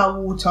boil our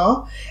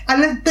water,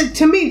 and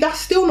to me, that's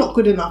still not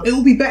good enough. It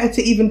will be better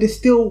to even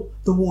distill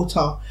the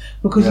water,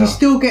 because you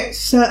still get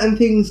certain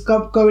things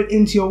going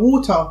into your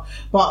water,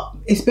 but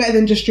it's better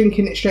than just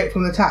drinking it straight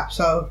from the tap.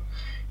 So,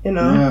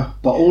 Yeah,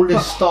 but all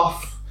this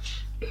stuff,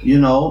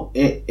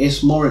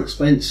 it's more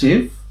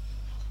expensive.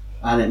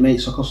 And it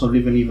makes the cost of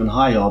living even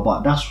higher,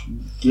 but that's,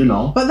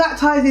 But that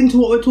ties into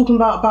what we're talking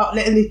about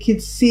letting the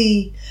kids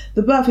see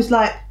the birth. It's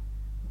like,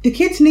 the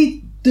kids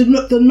need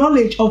the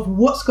knowledge of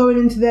what's going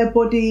into their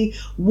body,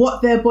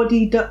 what their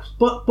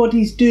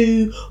bodies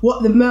do,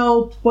 what the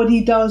male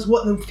body does,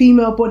 what the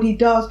female body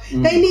does.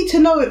 They need to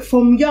know it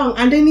from young,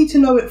 and they need to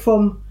know it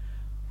from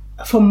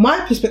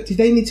my perspective,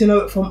 they need to know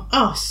it from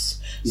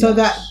us, so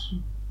that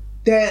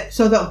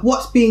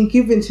what's being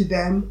given to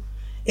them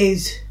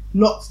is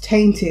not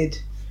tainted.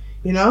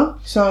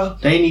 So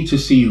they need to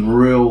see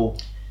real,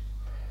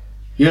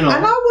 And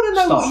I want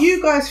to know what you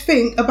guys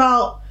think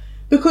about,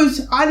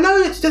 because I know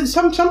it's that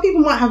some people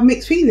might have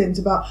mixed feelings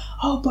about,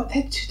 but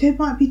they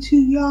might be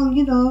too young.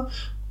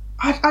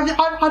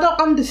 I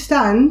don't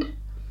understand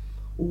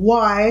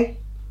why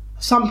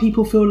some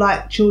people feel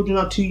like children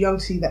are too young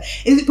to see that.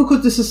 Is it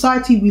because the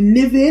society we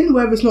live in,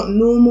 where it's not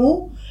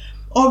normal,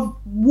 or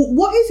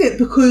what is it?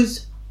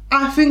 Because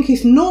I think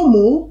it's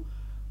normal.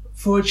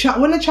 For a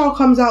child, when a child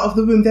comes out of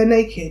the womb, they're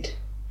naked.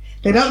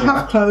 They don't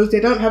have clothes. They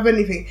don't have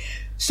anything.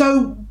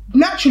 So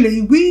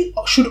naturally, we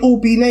should all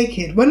be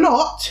naked. We're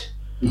not,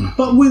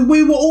 but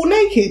we were all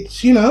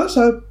naked, you know.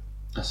 So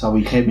that's how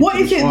we came. What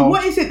is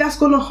it that's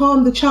going to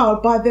harm the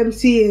child by them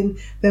seeing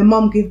their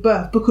mum give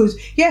birth? Because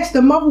yes,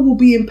 the mother will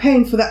be in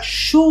pain for that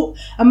short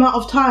amount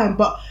of time,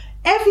 but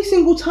every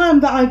single time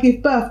that I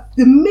give birth,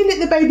 the minute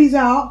the baby's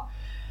out,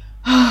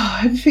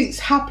 everything's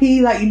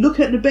happy. Like, you look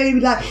at the baby,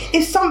 like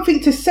it's something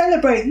to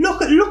celebrate.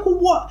 Look at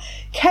what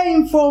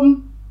came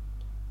from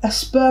a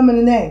sperm and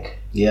an egg.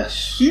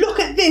 Yes. Look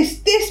at this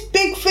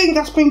big thing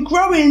that's been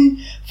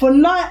growing for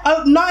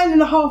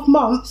 9.5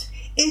 months.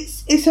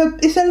 It's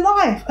a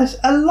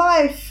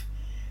life,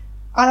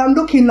 and I'm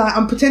looking like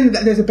I'm pretending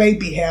that there's a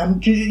baby here.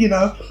 You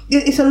know,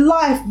 it's a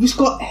life. It's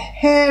got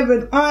hair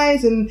and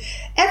eyes and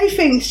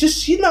everything. It's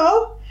just, you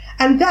know,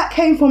 and that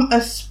came from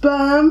a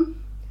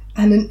sperm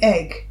and an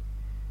egg.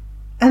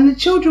 And the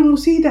children will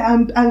see that,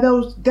 and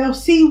they'll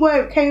see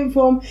where it came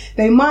from.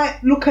 They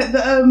might look at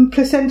the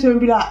placenta and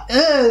be like,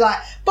 ugh,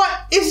 but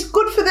it's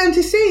good for them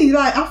to see.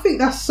 Like, I think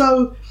that's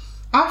so.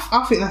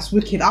 I think that's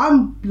wicked.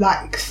 I'm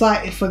like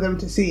excited for them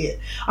to see it.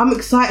 I'm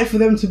excited for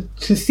them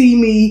to see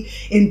me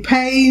in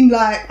pain.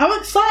 Like, I'm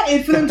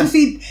excited for them to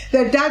see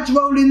their dads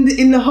rolling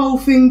in the whole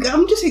thing.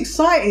 I'm just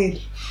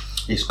excited.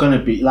 It's gonna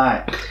be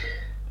like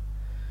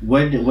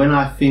when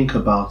I think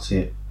about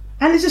it.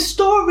 And it's a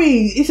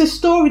story. It's a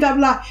story that I'm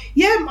like,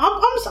 yeah, I'm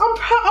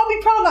proud. I'll be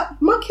proud.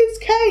 Like, my kids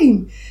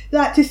came,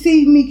 like, to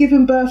see me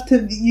giving birth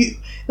to you.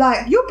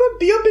 Like, your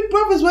big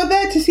brothers were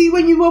there to see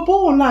when you were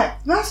born.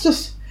 Like, that's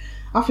just.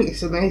 I think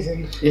it's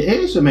amazing. It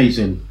is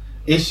amazing.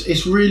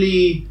 It's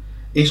really,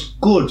 it's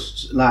good,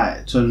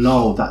 like, to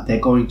know that they're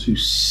going to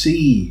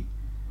see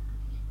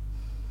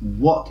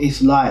what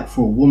it's like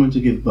for a woman to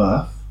give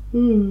birth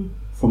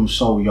from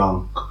so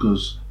young,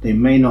 because they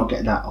may not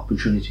get that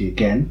opportunity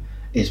again.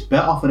 It's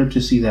better for them to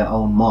see their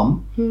own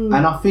mum, and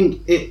I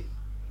think it.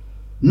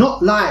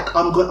 Not like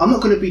I'm not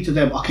going to be to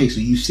them, okay,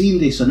 so you've seen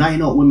this, so now you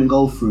know what women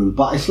go through.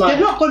 But it's like...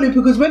 They're not going to,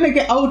 because when they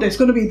get older, it's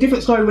going to be a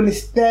different story when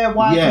it's their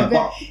wife. Yeah,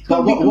 but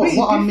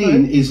what I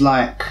mean is,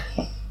 like,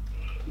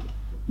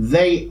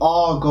 they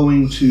are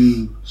going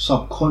to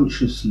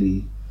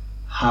subconsciously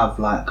have,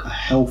 like, a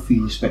healthy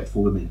respect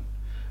for women.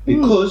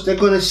 Because they're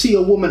going to see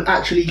a woman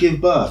actually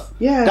give birth.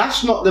 Yeah.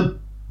 That's not the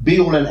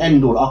be-all and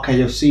end-all, okay,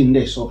 they've seen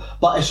this,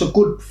 but it's a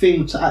good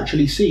thing to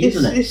actually see,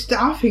 isn't it?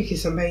 I think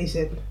it's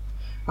amazing.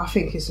 I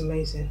think it's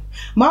amazing.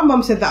 My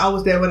mum said that I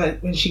was there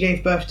when she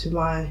gave birth to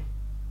my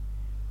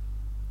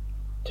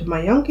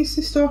youngest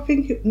sister. I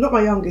think not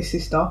my youngest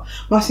sister.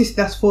 My sister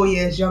that's 4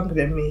 years younger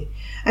than me,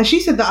 and she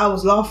said that I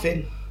was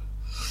laughing.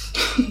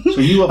 So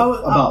you were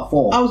about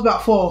 4. I was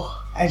about 4,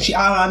 and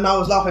I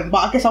was laughing,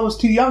 but I guess I was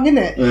too young,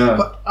 innit? Yeah.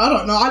 But I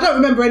don't know. I don't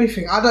remember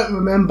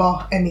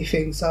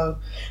anything. So,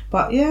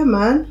 but yeah,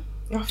 man.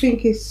 I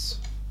think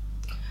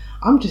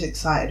I'm just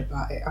excited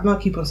about it. I know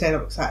I keep on saying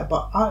I'm excited,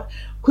 but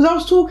because I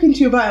was talking to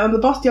you about it on the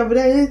bus the other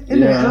day, innit?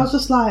 And I was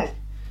just like,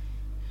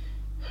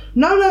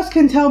 no nurse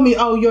can tell me,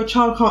 oh, your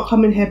child can't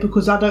come in here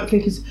because I don't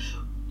think it's...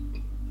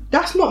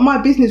 That's not my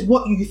business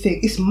what you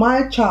think. It's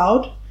my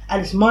child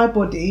and it's my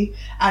body,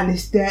 and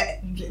this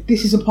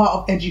is a part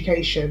of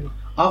education.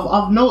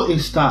 I've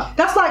noticed that.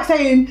 That's like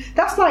saying,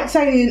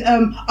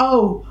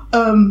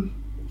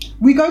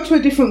 we go to a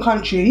different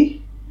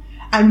country,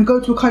 and we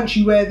go to a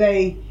country where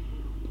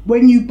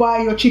when you buy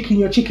your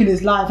chicken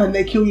is live, and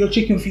they kill your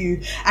chicken for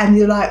you, and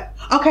you're like,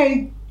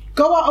 okay,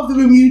 go out of the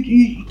room,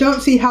 you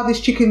don't see how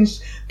this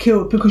chicken's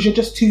killed because you're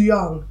just too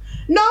young.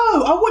 No,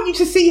 I want you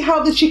to see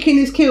how the chicken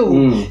is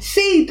killed.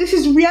 See, this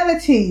is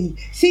reality.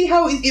 See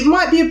how it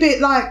might be a bit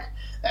like,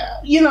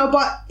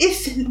 but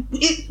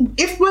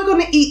if we're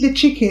going to eat the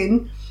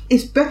chicken,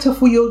 it's better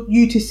for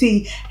you to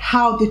see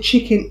how the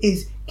chicken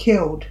is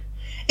killed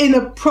in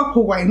a proper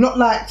way, not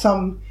like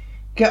some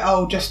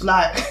ghetto, just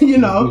like,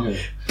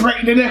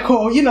 break the neck,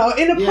 or, in a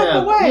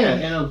proper way.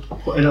 Yeah,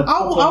 in a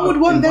proper I would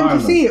want them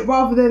to see it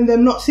rather than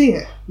them not see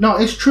it. No,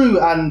 it's true.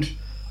 And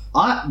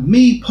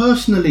me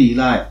personally,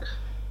 like,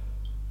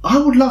 I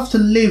would love to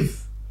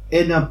live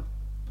in a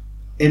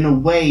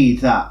way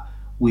that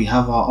we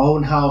have our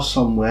own house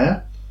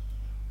somewhere,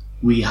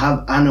 we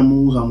have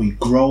animals, and we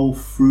grow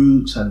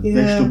fruits and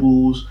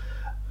vegetables,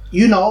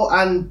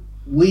 and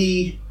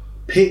we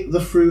pick the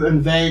fruit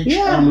and veg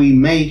and we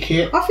make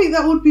it. I think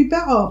that would be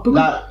better.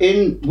 Like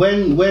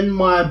when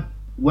my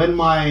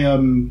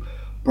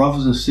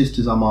brothers and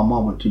sisters and my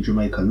mum went to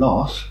Jamaica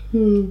last,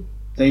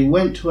 they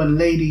went to a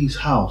lady's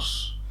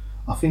house.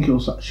 I think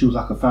she was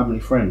like a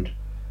family friend,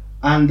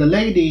 and the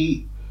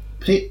lady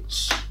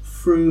picked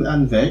fruit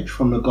and veg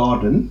from the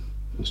garden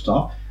and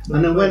stuff,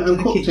 and then went and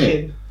cooked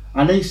it.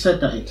 And they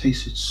said that it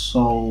tasted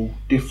so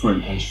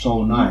different and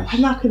so nice.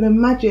 And I can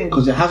imagine.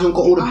 Because it hasn't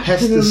got all the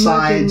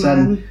pesticides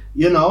and,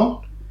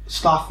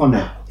 stuff on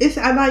it.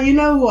 You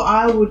know what,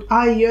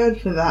 I yearn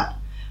for that.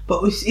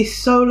 But it's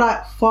so,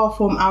 like, far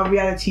from our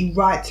reality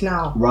right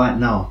now. Right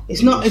now.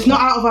 It's not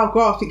out of our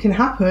grasp. It can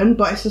happen,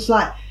 but it's just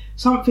like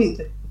something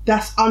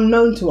that's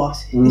unknown to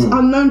us. It's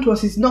unknown to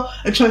us. It's not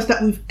a choice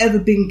that we've ever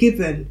been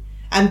given.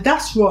 And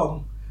that's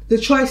wrong. the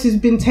choice has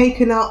been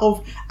taken out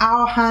of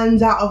our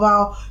hands, out of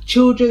our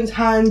children's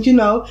hands. You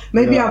know,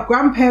 maybe our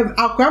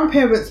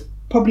grandparents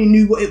probably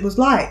knew what it was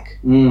like.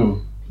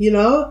 You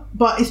know,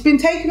 but it's been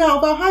taken out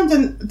of our hands,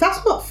 and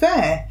that's not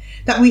fair.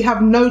 That we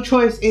have no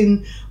choice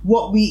in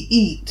what we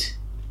eat.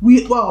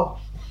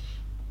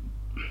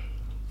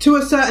 To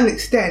a certain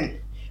extent,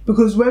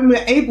 because when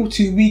we're able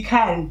to, we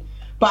can.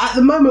 But at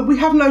the moment, we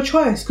have no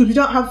choice because we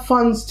don't have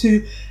funds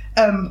to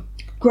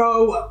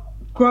grow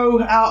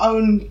our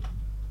own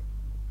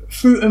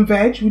fruit and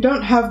veg. We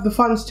don't have the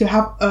funds to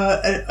have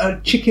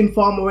a chicken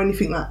farm or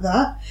anything like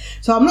that.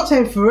 So I'm not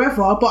saying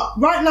forever, but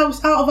right now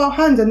it's out of our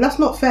hands, and that's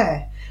not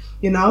fair.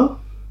 You know.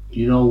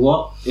 You know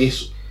what?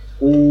 It's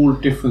all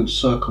different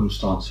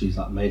circumstances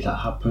that made that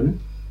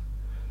happen.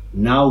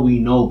 Now we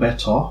know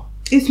better.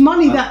 It's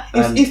money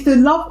it's the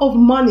love of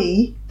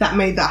money that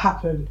made that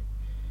happen.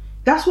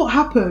 That's what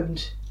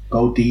happened.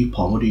 Go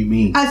deeper. What do you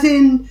mean? As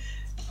in,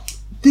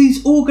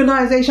 these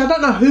organisations, I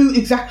don't know who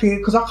exactly,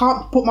 because I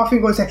can't put my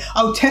finger and say,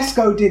 oh,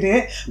 Tesco did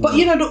it. But,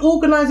 you know, the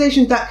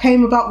organisations that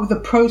came about with the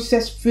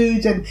processed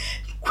foods and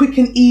quick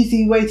and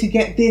easy way to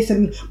get this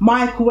and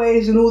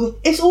microwaves and all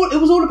it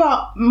was all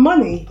about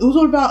money. It was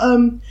all about,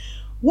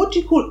 what do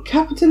you call it?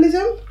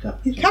 Capitalism?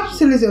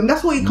 Capitalism.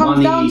 That's what it comes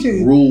money, down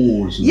to.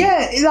 Rules.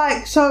 Yeah,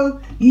 like,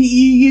 so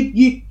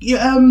you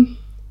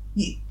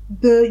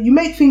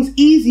make things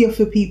easier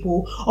for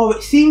people, or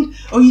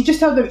you just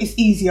tell them it's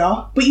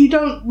easier, but you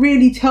don't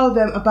really tell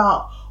them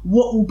about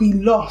what will be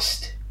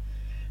lost.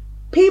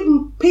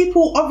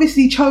 People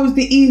obviously chose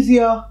the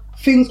easier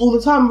things all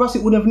the time, or else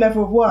it would have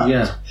never worked.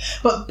 Yeah.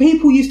 But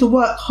people used to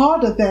work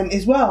harder then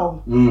as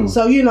well.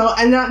 So, you know,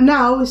 and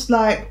now it's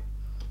like,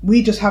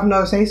 we just have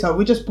no say so.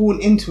 We're just born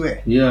into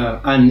it.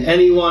 Yeah, and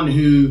anyone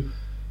who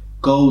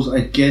goes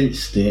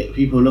against it,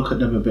 people look at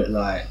them a bit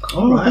like,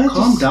 all right,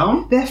 calm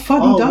down. They're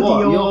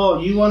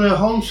fuddy-duddy. You want to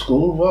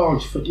homeschool?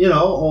 Well, you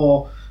know,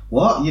 or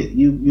what?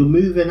 You're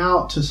moving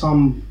out to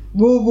some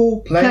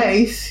rural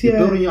place. You're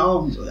building your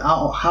own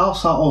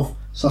house out of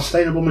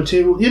sustainable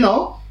material. You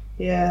know.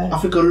 Yeah. I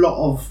think a lot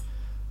of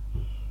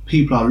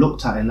people are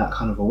looked at in that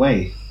kind of a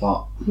way,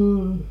 but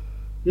you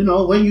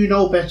know, when you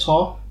know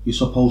better, you're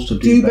supposed to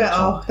do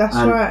better. That's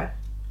right.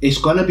 It's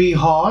gonna be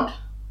hard.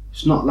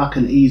 It's not like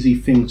an easy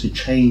thing to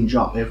change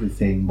up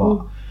everything,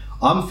 but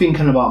I'm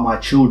thinking about my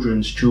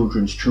children's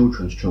children.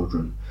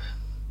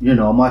 You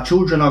know, my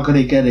children are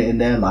gonna get it in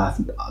their life.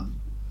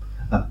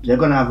 They're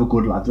gonna have a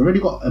good life. They've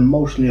already got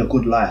emotionally a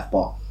good life,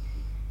 but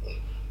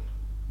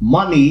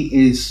money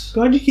is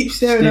God, you keep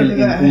staring still over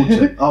there.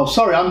 important. Oh,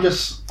 sorry, I'm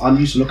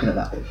used to looking at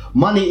that.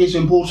 Money is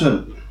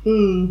important.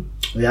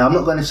 Yeah, I'm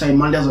not going to say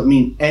money doesn't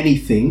mean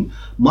anything.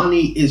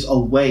 Money is a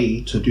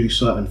way to do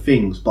certain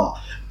things, but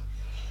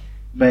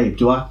babe,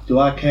 do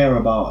I care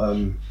about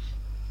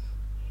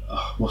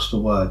what's the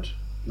word?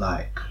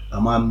 Like,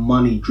 am I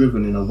money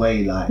driven in a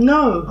way? Like,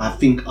 no. I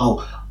think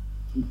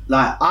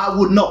like I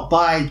would not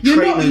buy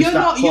trainers that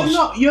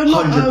cost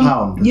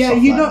 £100. Yeah,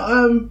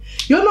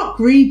 you're not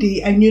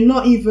greedy, and you're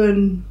not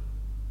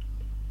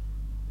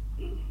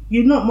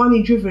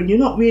money driven. You're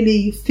not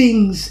really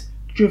things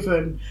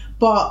driven,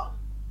 but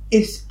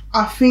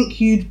I think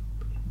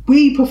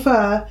we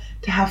prefer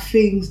to have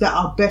things that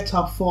are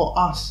better for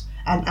us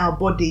and our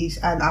bodies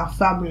and our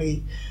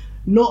family,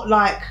 not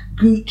like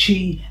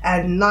Gucci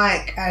and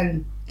Nike,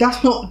 and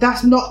that's not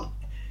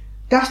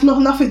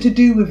nothing to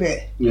do with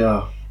it.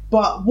 Yeah.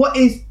 But what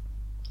is,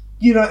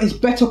 you know, is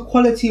better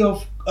quality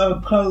of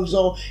clothes,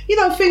 or, you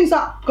know, things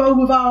that go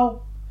with our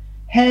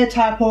hair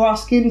type or our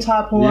skin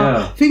type,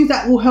 or things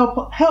that will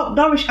help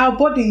nourish our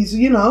bodies,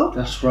 you know.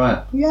 That's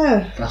right.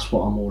 Yeah. That's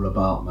what I'm all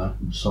about,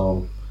 man.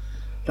 So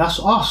that's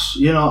us,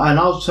 you know. And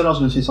I said I was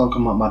going to say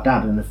something about my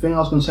dad, and the thing I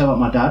was going to say about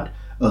my dad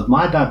was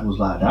my dad was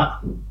like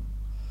that.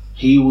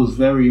 He was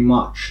very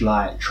much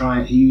like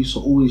he used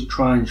to always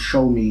try and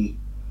show me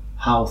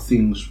how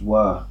things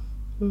were.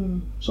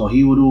 So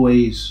he would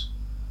always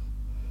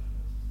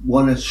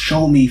want to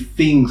show me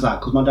things, like,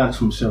 because my dad's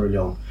from Sierra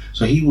Leone,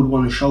 so he would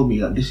want to show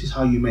me, like, this is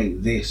how you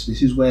make this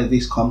is where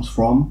this comes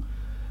from.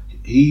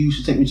 He used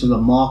to take me to the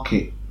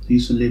market. He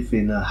used to live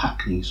in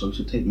Hackney, so he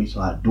used to take me to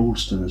like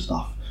Dalston and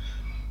stuff.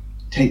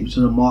 Take me to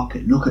the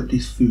market, look at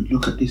this food,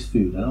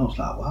 and I was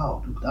like,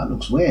 wow, that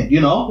looks weird, you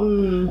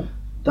know.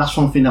 That's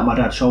one thing that my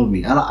dad showed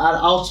me. And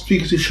I was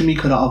speaking to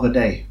Shamika the other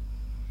day,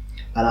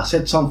 and I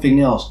said something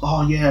else.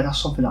 Oh yeah,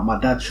 that's something that my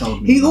dad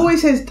showed me. He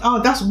always says,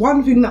 oh, that's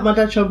one thing that my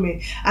dad showed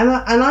me. And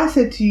I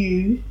said to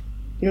you,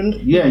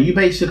 yeah, you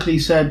basically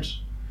said,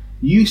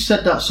 you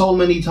said that so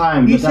many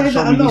times. Your dad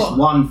showed me this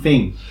one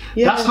thing.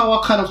 Yeah. That's how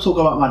I kind of talk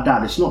about my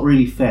dad. It's not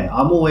really fair.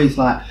 I'm always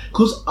like,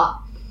 because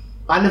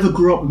I never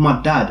grew up with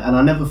my dad, and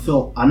I never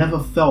felt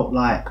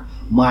like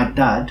my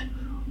dad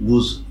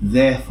was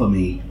there for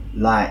me,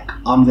 like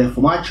I'm there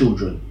for my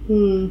children.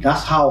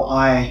 That's how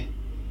I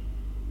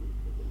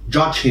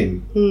judge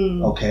him.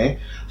 Okay,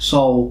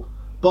 so,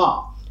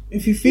 but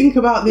if you think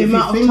about the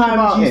amount of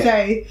times you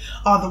say,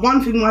 oh, the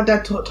one thing my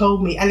dad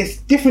told me, and it's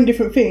different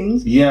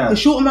things, yeah, the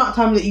short amount of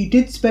time that you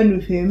did spend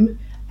with him,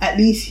 at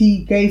least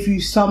he gave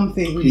you some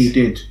things. He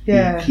did.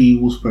 Yeah. He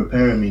was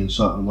preparing me in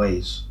certain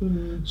ways.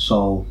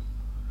 So,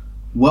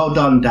 well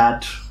done,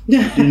 Dad.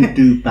 You didn't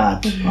do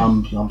bad.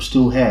 I'm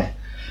still here.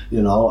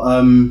 You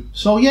know.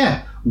 So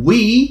yeah,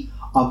 we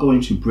are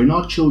going to bring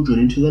our children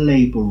into the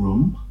labour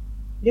room.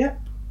 Yep.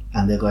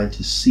 And they're going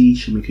to see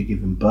Shamika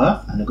giving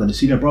birth, and they're going to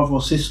see their brother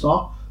or sister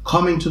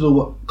come into the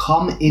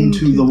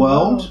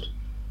world.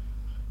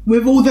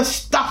 With all the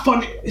stuff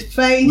on its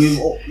face. With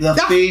all the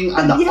thing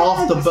and the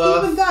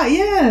afterbirth. Even that,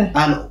 yeah.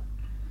 And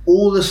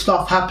all the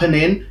stuff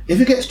happening. If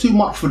it gets too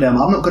much for them,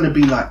 I'm not going to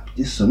be like,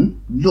 listen,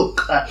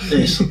 look at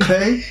this,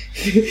 okay?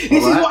 This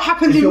is what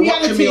happens in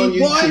reality. If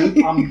you're watching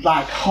me on YouTube, I'm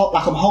like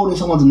I'm holding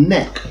someone's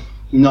neck.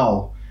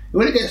 No.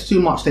 When it gets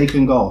too much, they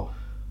can go.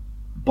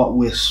 But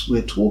we're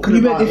talking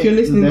about if you're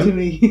listening to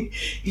me.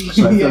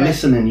 So if you're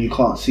listening, you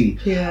can't see.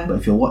 Yeah. But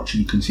if you're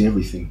watching, you can see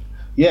everything.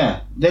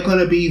 Yeah, they're going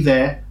to be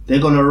there.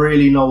 They're going to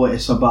really know what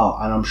it's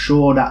about. And I'm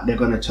sure that they're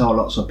going to tell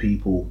lots of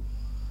people.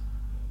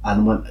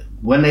 And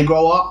when they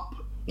grow up,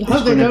 it's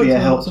going to be a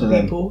help to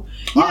them.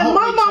 Yeah,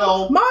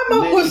 my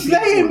mum was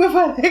laying with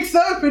her legs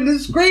open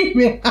and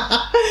screaming.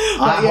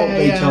 I hope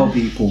they tell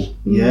people.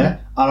 Yeah,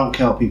 I don't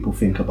care what people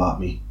think about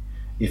me.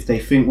 If they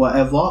think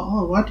whatever,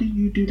 why did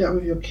you do that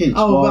with your kids?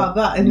 About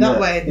that in that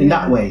way. In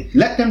that way,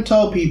 let them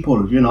tell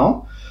people. You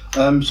know.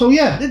 So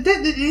yeah,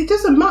 it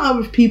doesn't matter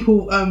if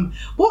people,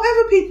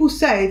 whatever people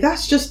say,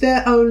 that's just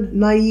their own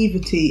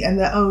naivety and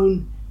their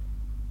own.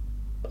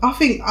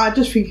 I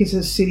just think it's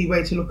a silly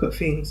way to look at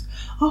things.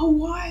 Oh,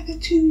 why? They're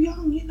too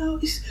young, you know,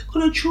 it's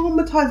going to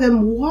traumatise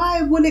them.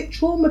 Why will it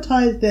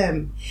traumatise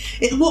them?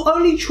 It will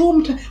only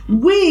traumatise.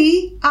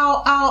 We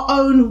are our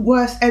own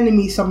worst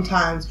enemy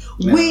sometimes.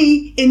 Yeah.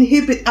 We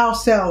inhibit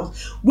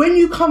ourselves. When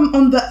you come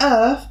on the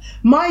earth,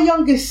 my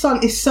youngest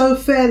son is so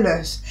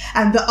fearless.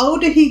 And the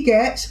older he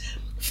gets,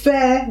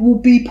 fear will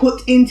be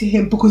put into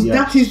him because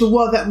that is the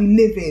world that we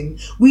live in.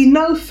 We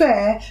know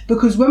fear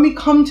because when we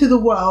come to the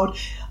world,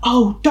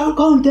 don't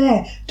go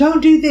there,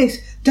 don't do this,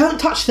 don't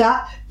touch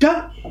that,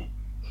 don't.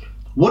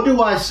 What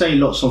do I say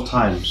lots of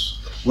times?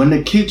 When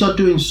the kids are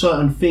doing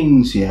certain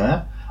things,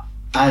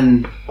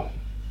 and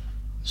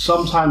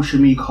sometimes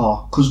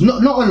Shamika, because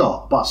not a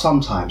lot, but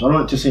sometimes, I don't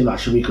like to say like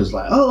Shamika's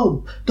like,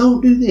 oh,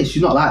 don't do this,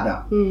 she's not like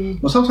that.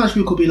 But sometimes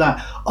Shamika will be like,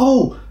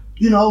 oh,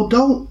 you know,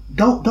 don't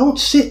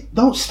step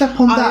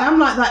on that. I'm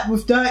like that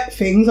with dirt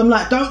things. I'm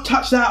like, don't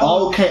touch that.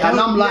 Okay, and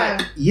I'm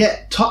like,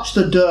 touch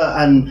the dirt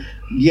and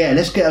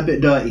let's get a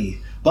bit dirty.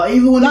 But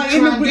even when like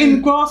in the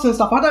grass and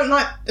stuff, I don't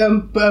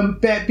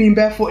like being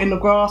barefoot in the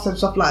grass and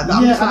stuff like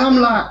that. I'm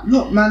like,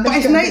 look, man,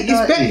 let's get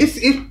a bit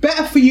dirty. It's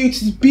better for you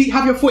to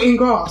have your foot in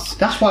grass.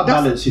 That's why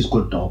balance is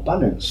good, though.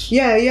 Balance.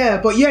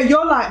 Yeah, but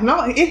you're like,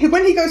 no.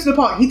 When he goes to the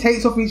park, he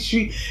takes off his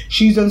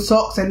shoes and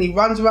socks and he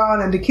runs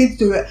around and the kids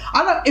do it.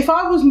 If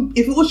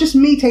it was just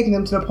me taking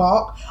them to the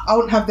park, I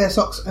wouldn't have their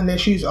socks and their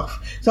shoes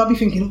off. So I'd be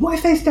thinking, what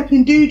if they step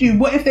in doo-doo?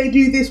 What if they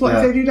do this? What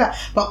if they do that?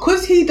 But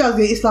because he does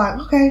it, it's like,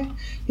 okay,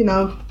 you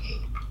know.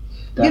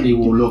 Daddy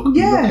will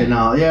looking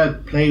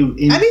out, play with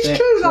insects. And it's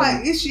true,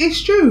 like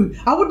it's true.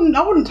 I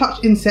wouldn't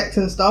touch insects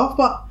and stuff,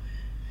 but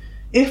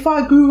if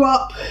I grew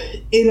up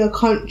in a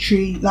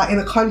country, like in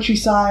a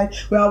countryside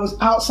where I was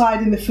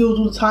outside in the field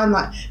all the time,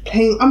 like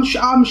playing, I'm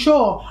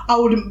sure I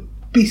wouldn't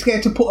be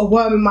scared to put a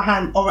worm in my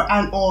hand or an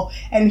ant or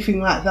anything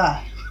like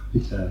that.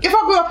 Yeah. If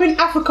I grew up in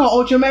Africa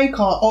or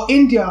Jamaica or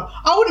India,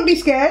 I wouldn't be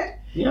scared.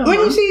 Yeah, when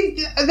you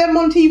see them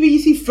on TV, you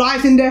see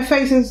flies in their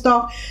face and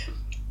stuff.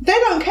 They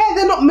don't care.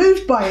 They're not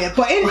moved by it.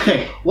 But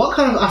okay, what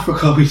kind of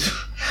Africa?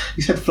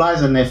 You said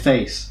flies in their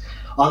face.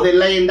 Are they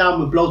laying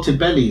down with bloated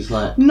bellies?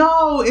 Like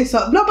no,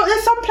 but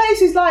there's some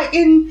places like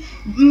in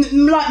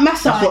like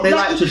Maasai. That's what they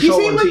like to show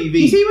on TV.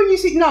 You see when you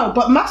see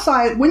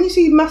Maasai. When you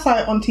see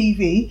Maasai on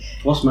TV,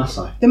 what's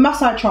Maasai? The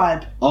Maasai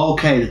tribe. Oh,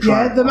 okay, the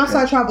tribe. Yeah, the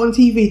Maasai tribe on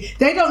TV.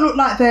 They don't look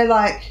like they're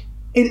like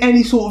in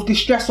any sort of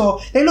distress, or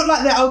they look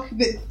like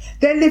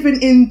they're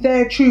living in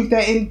their truth.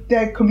 They're in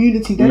their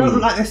community. They don't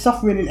look like they're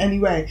suffering in any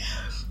way.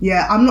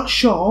 Yeah, I'm not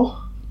sure,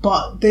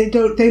 but they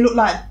don't. They look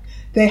like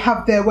they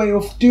have their way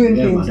of doing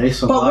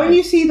things. But when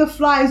you see the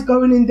flies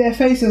going in their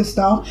face and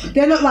stuff,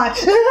 they look like.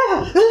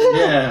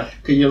 Yeah,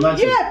 can you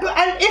imagine? Yeah,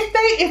 and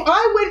if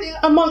I went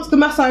amongst the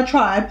Maasai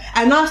tribe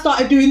and I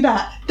started doing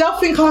that, they'll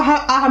think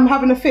I am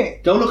having a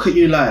fit. They'll look at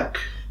you like.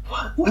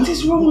 What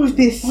is wrong with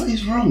this? What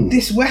is wrong?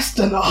 This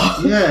Westerner.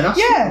 Yeah, that's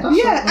and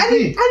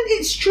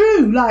it's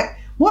true. Like.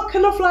 What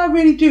can a fly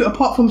really do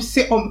apart from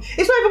sit on?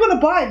 It's not even going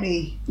to bite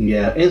me.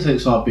 Yeah,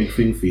 insects are a big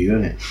thing for you,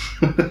 isn't it?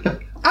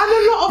 And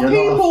a lot of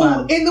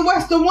people in the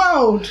Western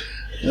world.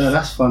 Yeah,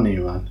 that's funny,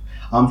 man.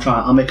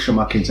 I'll make sure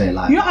my kids ain't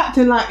like You're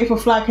acting like if a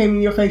fly came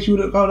in your face, you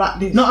wouldn't go like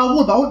this. No, I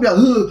would, but I wouldn't be like,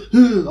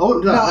 I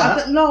wouldn't do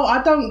that.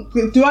 I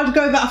don't. Do I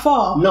go that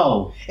far?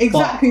 No.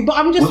 Exactly, but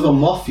I'm just... With a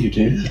moth, you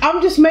do.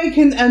 I'm just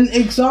making an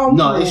example.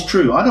 No, it's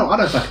true. I don't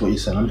exactly what you're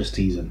saying. I'm just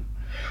teasing.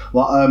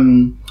 Well,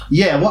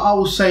 what I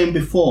was saying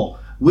before...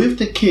 with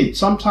the kids,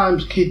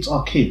 sometimes kids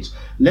are kids.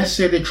 Let's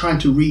say they're trying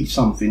to read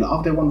something. The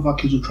other day, one of our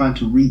kids was trying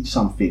to read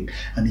something,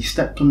 and he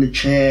stepped on the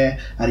chair,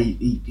 and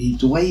he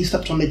the way he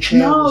stepped on the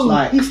chair was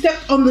like... he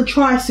stepped on the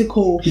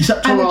tricycle. He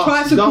stepped on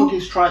the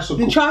youngest tricycle.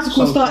 The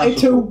tricycle started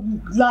to,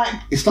 like...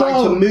 It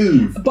started to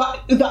move.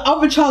 But the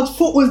other child's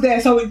foot was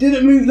there, so it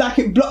didn't move, like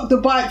it blocked the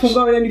bike from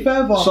going any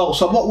further. So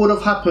what would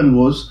have happened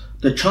was,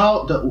 the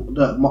child,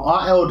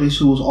 our eldest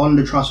who was on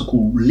the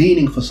tricycle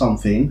leaning for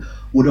something,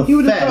 would have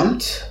fell,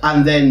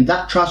 and then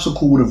that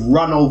tricycle would have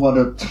run over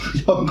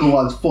the younger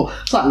one's foot.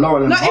 It's like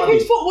Laurel and Hardy. If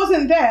his foot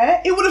wasn't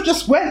there, it would have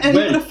just went and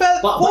he would have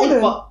fallen.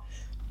 But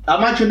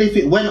imagine if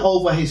it went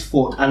over his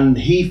foot and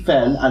he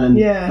fell, and then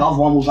the other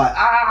one was like,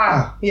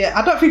 ah! Yeah,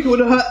 I don't think it would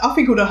have hurt. I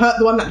think it would have hurt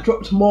the one that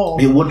dropped more.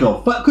 It would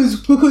have. But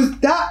because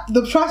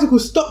the tricycle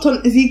stopped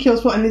on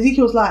Ezekiel's foot, and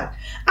Ezekiel was like,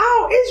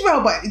 ow,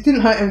 Israel, but it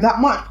didn't hurt him that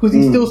much because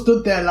he still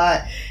stood there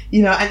like,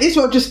 you know, and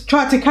Israel just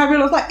tried to carry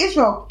on. I was like,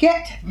 Israel,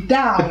 get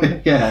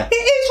down. Yeah.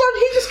 Israel,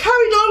 he just carried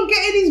on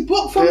getting his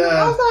book from him.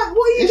 I was like,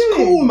 what are you doing? It's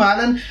cool, man.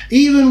 And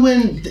even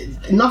when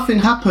nothing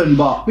happened,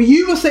 but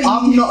you were saying...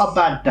 I'm not a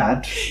bad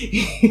dad.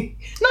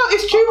 No,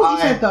 it's true what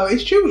you said, though.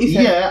 It's true what you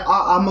said. Yeah,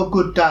 I'm a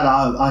good dad.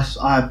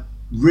 I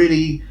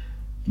really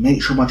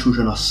make sure my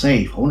children are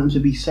safe. I want them to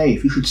be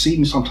safe. You should see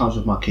me sometimes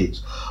with my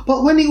kids.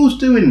 But when he was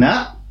doing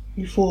that,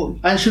 you thought...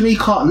 and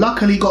Shamika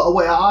luckily got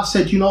away, I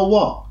said, you know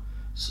what?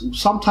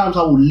 Sometimes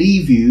I will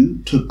leave you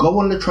to go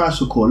on the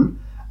tricycle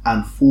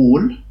and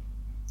fall,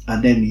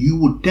 and then you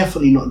would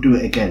definitely not do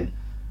it again.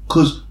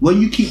 Because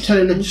when you keep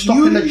stopping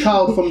the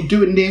child from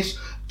doing this,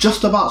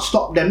 just about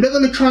stop them, they're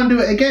going to try and do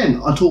it again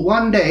until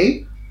one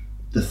day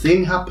the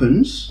thing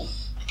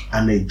happens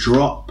and they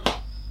drop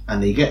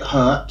and they get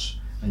hurt,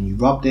 and you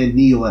rub their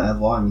knee or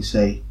whatever and you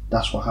say,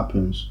 that's what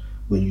happens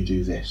when you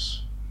do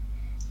this.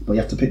 But you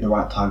have to pick the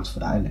right times for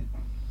that, innit?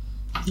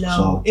 No,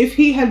 so, if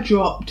he had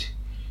dropped,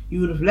 you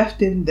would have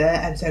left him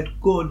there and said,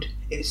 good,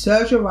 it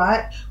serves you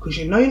right, because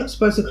you know you're not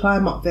supposed to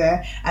climb up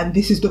there, and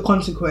this is the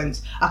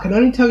consequence. I can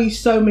only tell you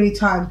so many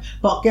times,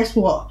 but guess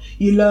what?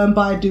 You learn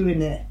by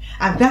doing it.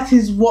 And that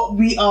is what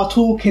we are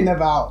talking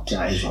about.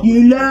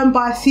 You learn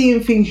by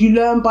seeing things, you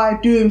learn by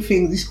doing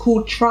things. It's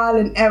called trial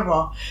and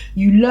error.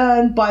 You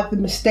learn by the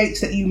mistakes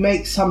that you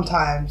make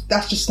sometimes.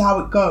 That's just how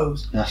it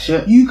goes. That's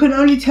it. You can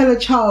only tell a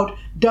child,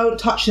 don't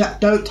touch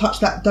that, don't touch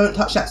that, don't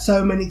touch that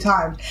so many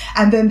times.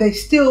 And then they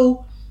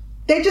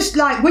just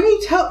like, when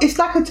you tell, it's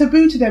like a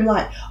taboo to them,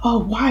 like, oh,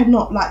 why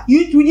not? Like,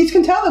 you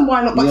can tell them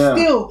why not, but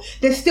still,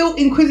 they're still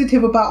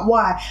inquisitive about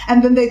why.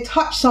 And then they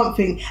touch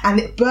something and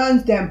it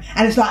burns them,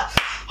 and it's like,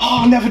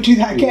 oh, I'll never do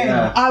that again.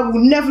 Yeah. I will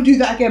never do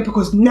that again,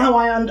 because now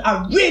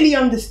I really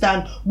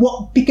understand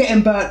what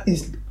getting burnt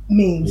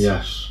means.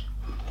 Yes.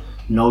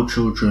 No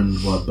children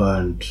were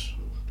burned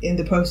in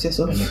the process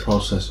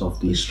of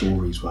these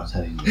stories we're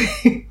telling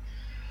you.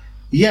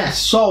 Yes,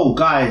 so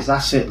guys,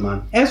 that's it,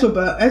 man. Ezra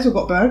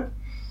got burnt.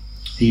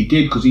 He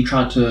did, because he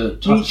tried to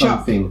touch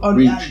something. At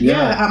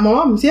my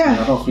mum's,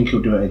 I don't think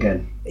he'll do it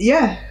again.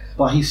 Yeah.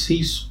 But he's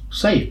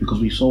safe, because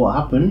we saw what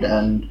happened,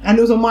 and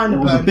it was a minor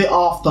burn. It was a bit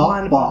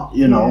after, but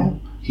you know,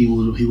 he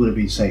would have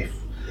been safe.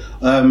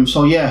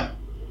 So yeah,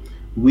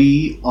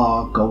 we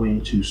are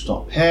going to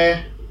stop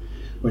here.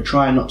 We're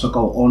trying not to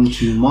go on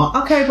too much.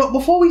 Okay, but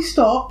before we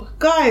stop,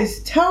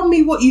 guys, tell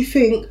me what you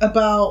think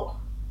about...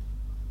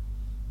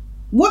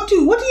 What do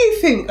you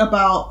think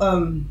about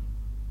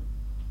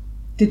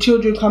the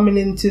children coming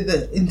into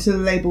the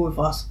Labour with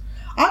us?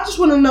 I just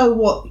want to know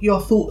what your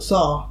thoughts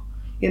are,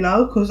 you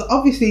know, because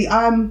obviously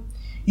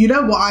you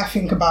know what I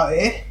think about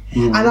it,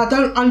 and I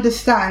don't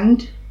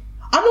understand.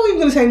 I'm not even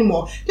going to say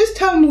anymore. Just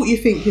tell me what you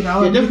think, you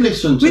know. Yeah,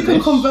 we can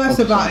converse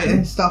about it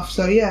and stuff.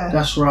 So yeah,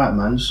 that's right,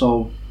 man.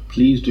 So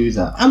please do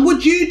that. And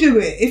would you do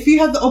it if you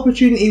had the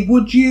opportunity?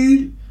 Would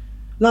you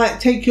like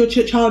take your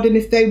child in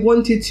if they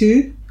wanted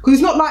to? Because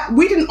it's not like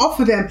we didn't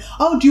offer them,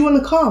 oh, do you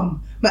want to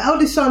come? My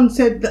eldest son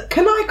said,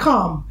 can I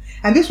come?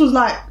 And this was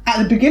like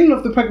at the beginning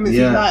of the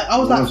pregnancy. Like I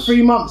was like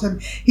 3 months,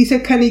 and he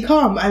said, can he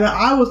come? And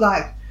I was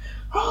like,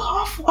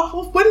 as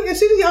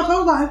soon as he asked, I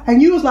was like,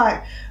 and you was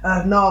like,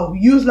 no.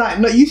 You was like,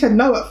 no. You said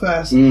no at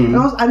first, and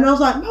I was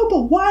like, no,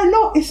 but why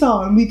not,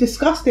 Issa? And we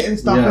discussed it and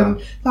stuff,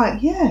 and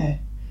like, you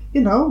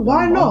know,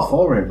 why not? I'm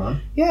for it, man.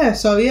 Yeah.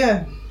 So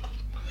yeah.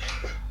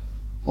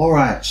 All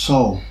right.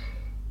 So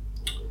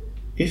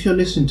if you're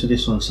listening to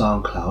this on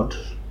SoundCloud,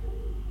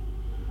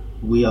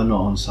 we are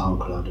not on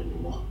SoundCloud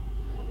anymore.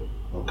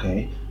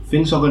 Okay,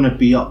 things are going to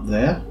be up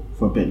there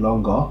for a bit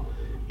longer.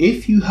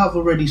 If you have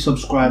already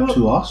subscribed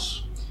to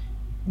us,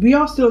 we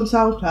are still on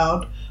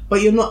SoundCloud,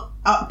 but you're not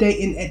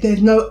updating it.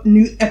 There's no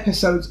new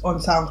episodes on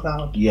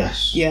SoundCloud.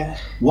 Yes. Yeah.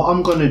 What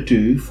I'm going to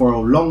do, for a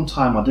long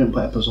time I didn't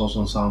put episodes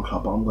on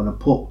SoundCloud, but I'm going to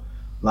put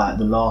like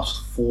the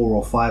last 4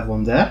 or 5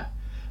 on there.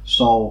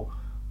 So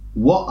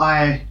what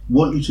I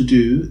want you to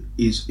do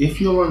is,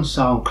 if you're on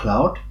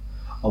SoundCloud,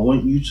 I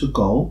want you to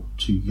go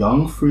to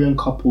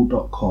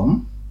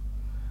youngfreeandcouple.com,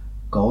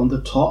 go on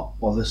the top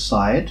or the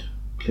side,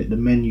 click the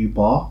menu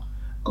bar,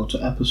 go to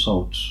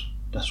episodes.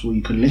 That's where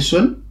you can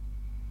listen.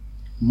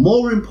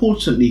 More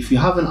importantly, if you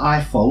have an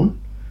iPhone,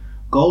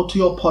 Go to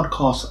your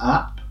podcast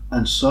app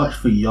and search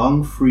for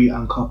Young, Free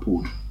and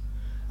Coupled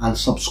and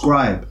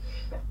subscribe.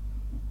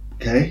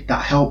 Okay,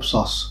 that helps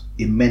us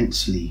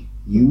immensely.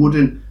 You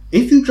wouldn't,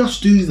 if you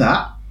just do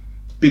that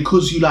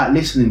because you like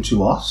listening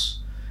to us,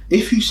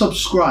 if you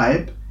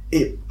subscribe,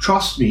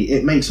 trust me,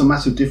 it makes a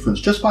massive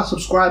difference. Just by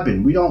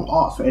subscribing, we don't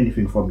ask for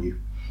anything from you.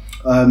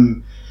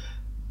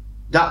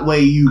 That way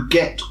you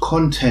get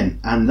content,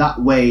 and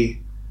that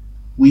way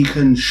we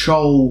can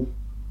show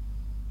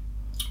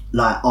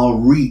like our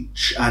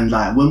reach, and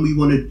like when we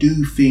want to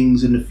do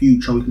things in the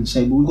future, we can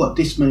say, well, we've got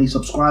this many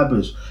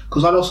subscribers,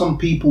 because I know some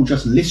people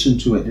just listen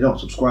to it, they don't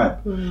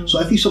subscribe.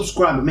 So if you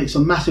subscribe, it makes a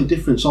massive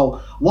difference.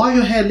 So while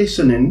you're here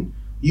listening,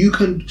 you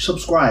can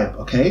subscribe.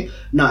 Okay,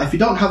 now if you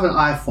don't have an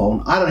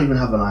iPhone, I don't even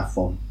have an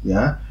iPhone,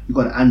 yeah, you've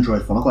got an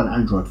Android phone, I've got an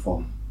Android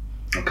phone.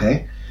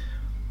 Okay,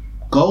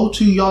 go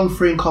to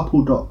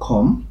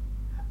youngfreeandcouple.com,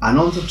 and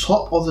on the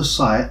top of the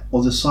site,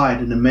 or the side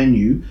in the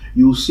menu,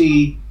 you'll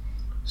see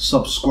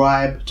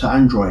subscribe to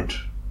Android.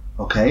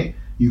 Okay,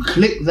 you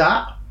click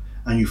that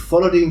and you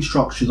follow the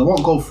instructions. I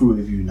won't go through it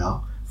with you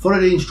now. Follow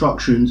the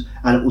instructions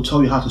and it will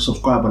tell you how to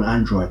subscribe on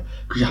Android,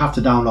 because you have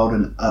to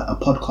download a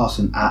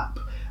podcasting app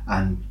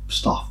and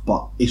stuff,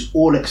 but it's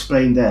all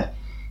explained there.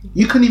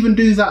 You can even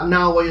do that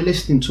now while you're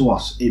listening to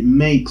us. It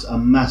makes a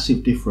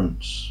massive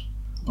difference.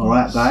 All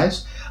right,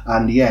 guys,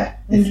 and yeah,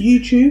 and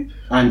YouTube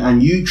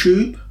and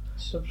YouTube.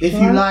 Subscribe. If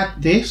you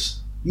like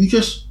this, you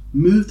just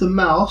move the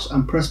mouse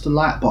and press the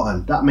like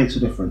button. That makes a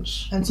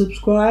difference. And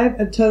subscribe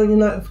and turn on your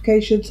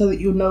notifications so that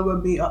you'll know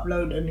when we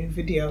upload a new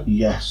video.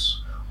 Yes,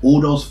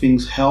 all those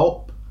things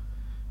help.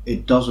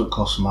 It doesn't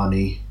cost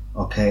money.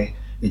 Okay,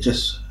 it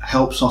just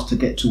helps us to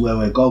get to where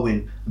we're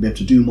going and be able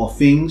to do more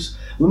things.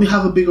 When we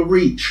have a bigger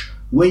reach,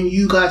 when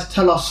you guys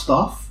tell us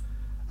stuff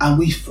and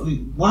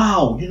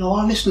wow, you know,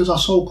 our listeners are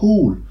so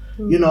cool.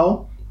 You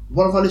know,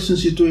 one of our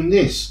listeners is doing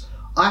this,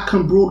 I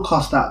can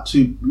broadcast that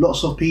to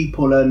lots of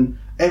people and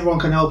everyone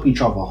can help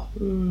each other.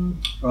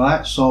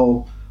 Right,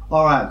 so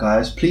alright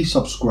guys, please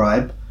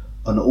subscribe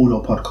on the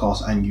Audio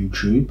Podcast and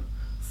YouTube.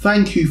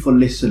 Thank you for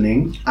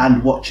listening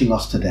and watching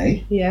us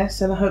today. Yes,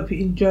 and I hope you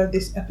enjoyed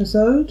this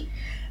episode,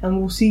 and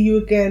we'll see you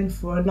again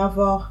for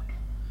another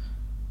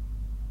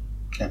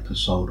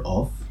episode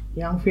of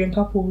Young, Free and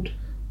Coupled.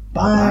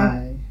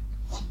 Bye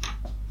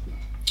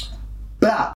bye.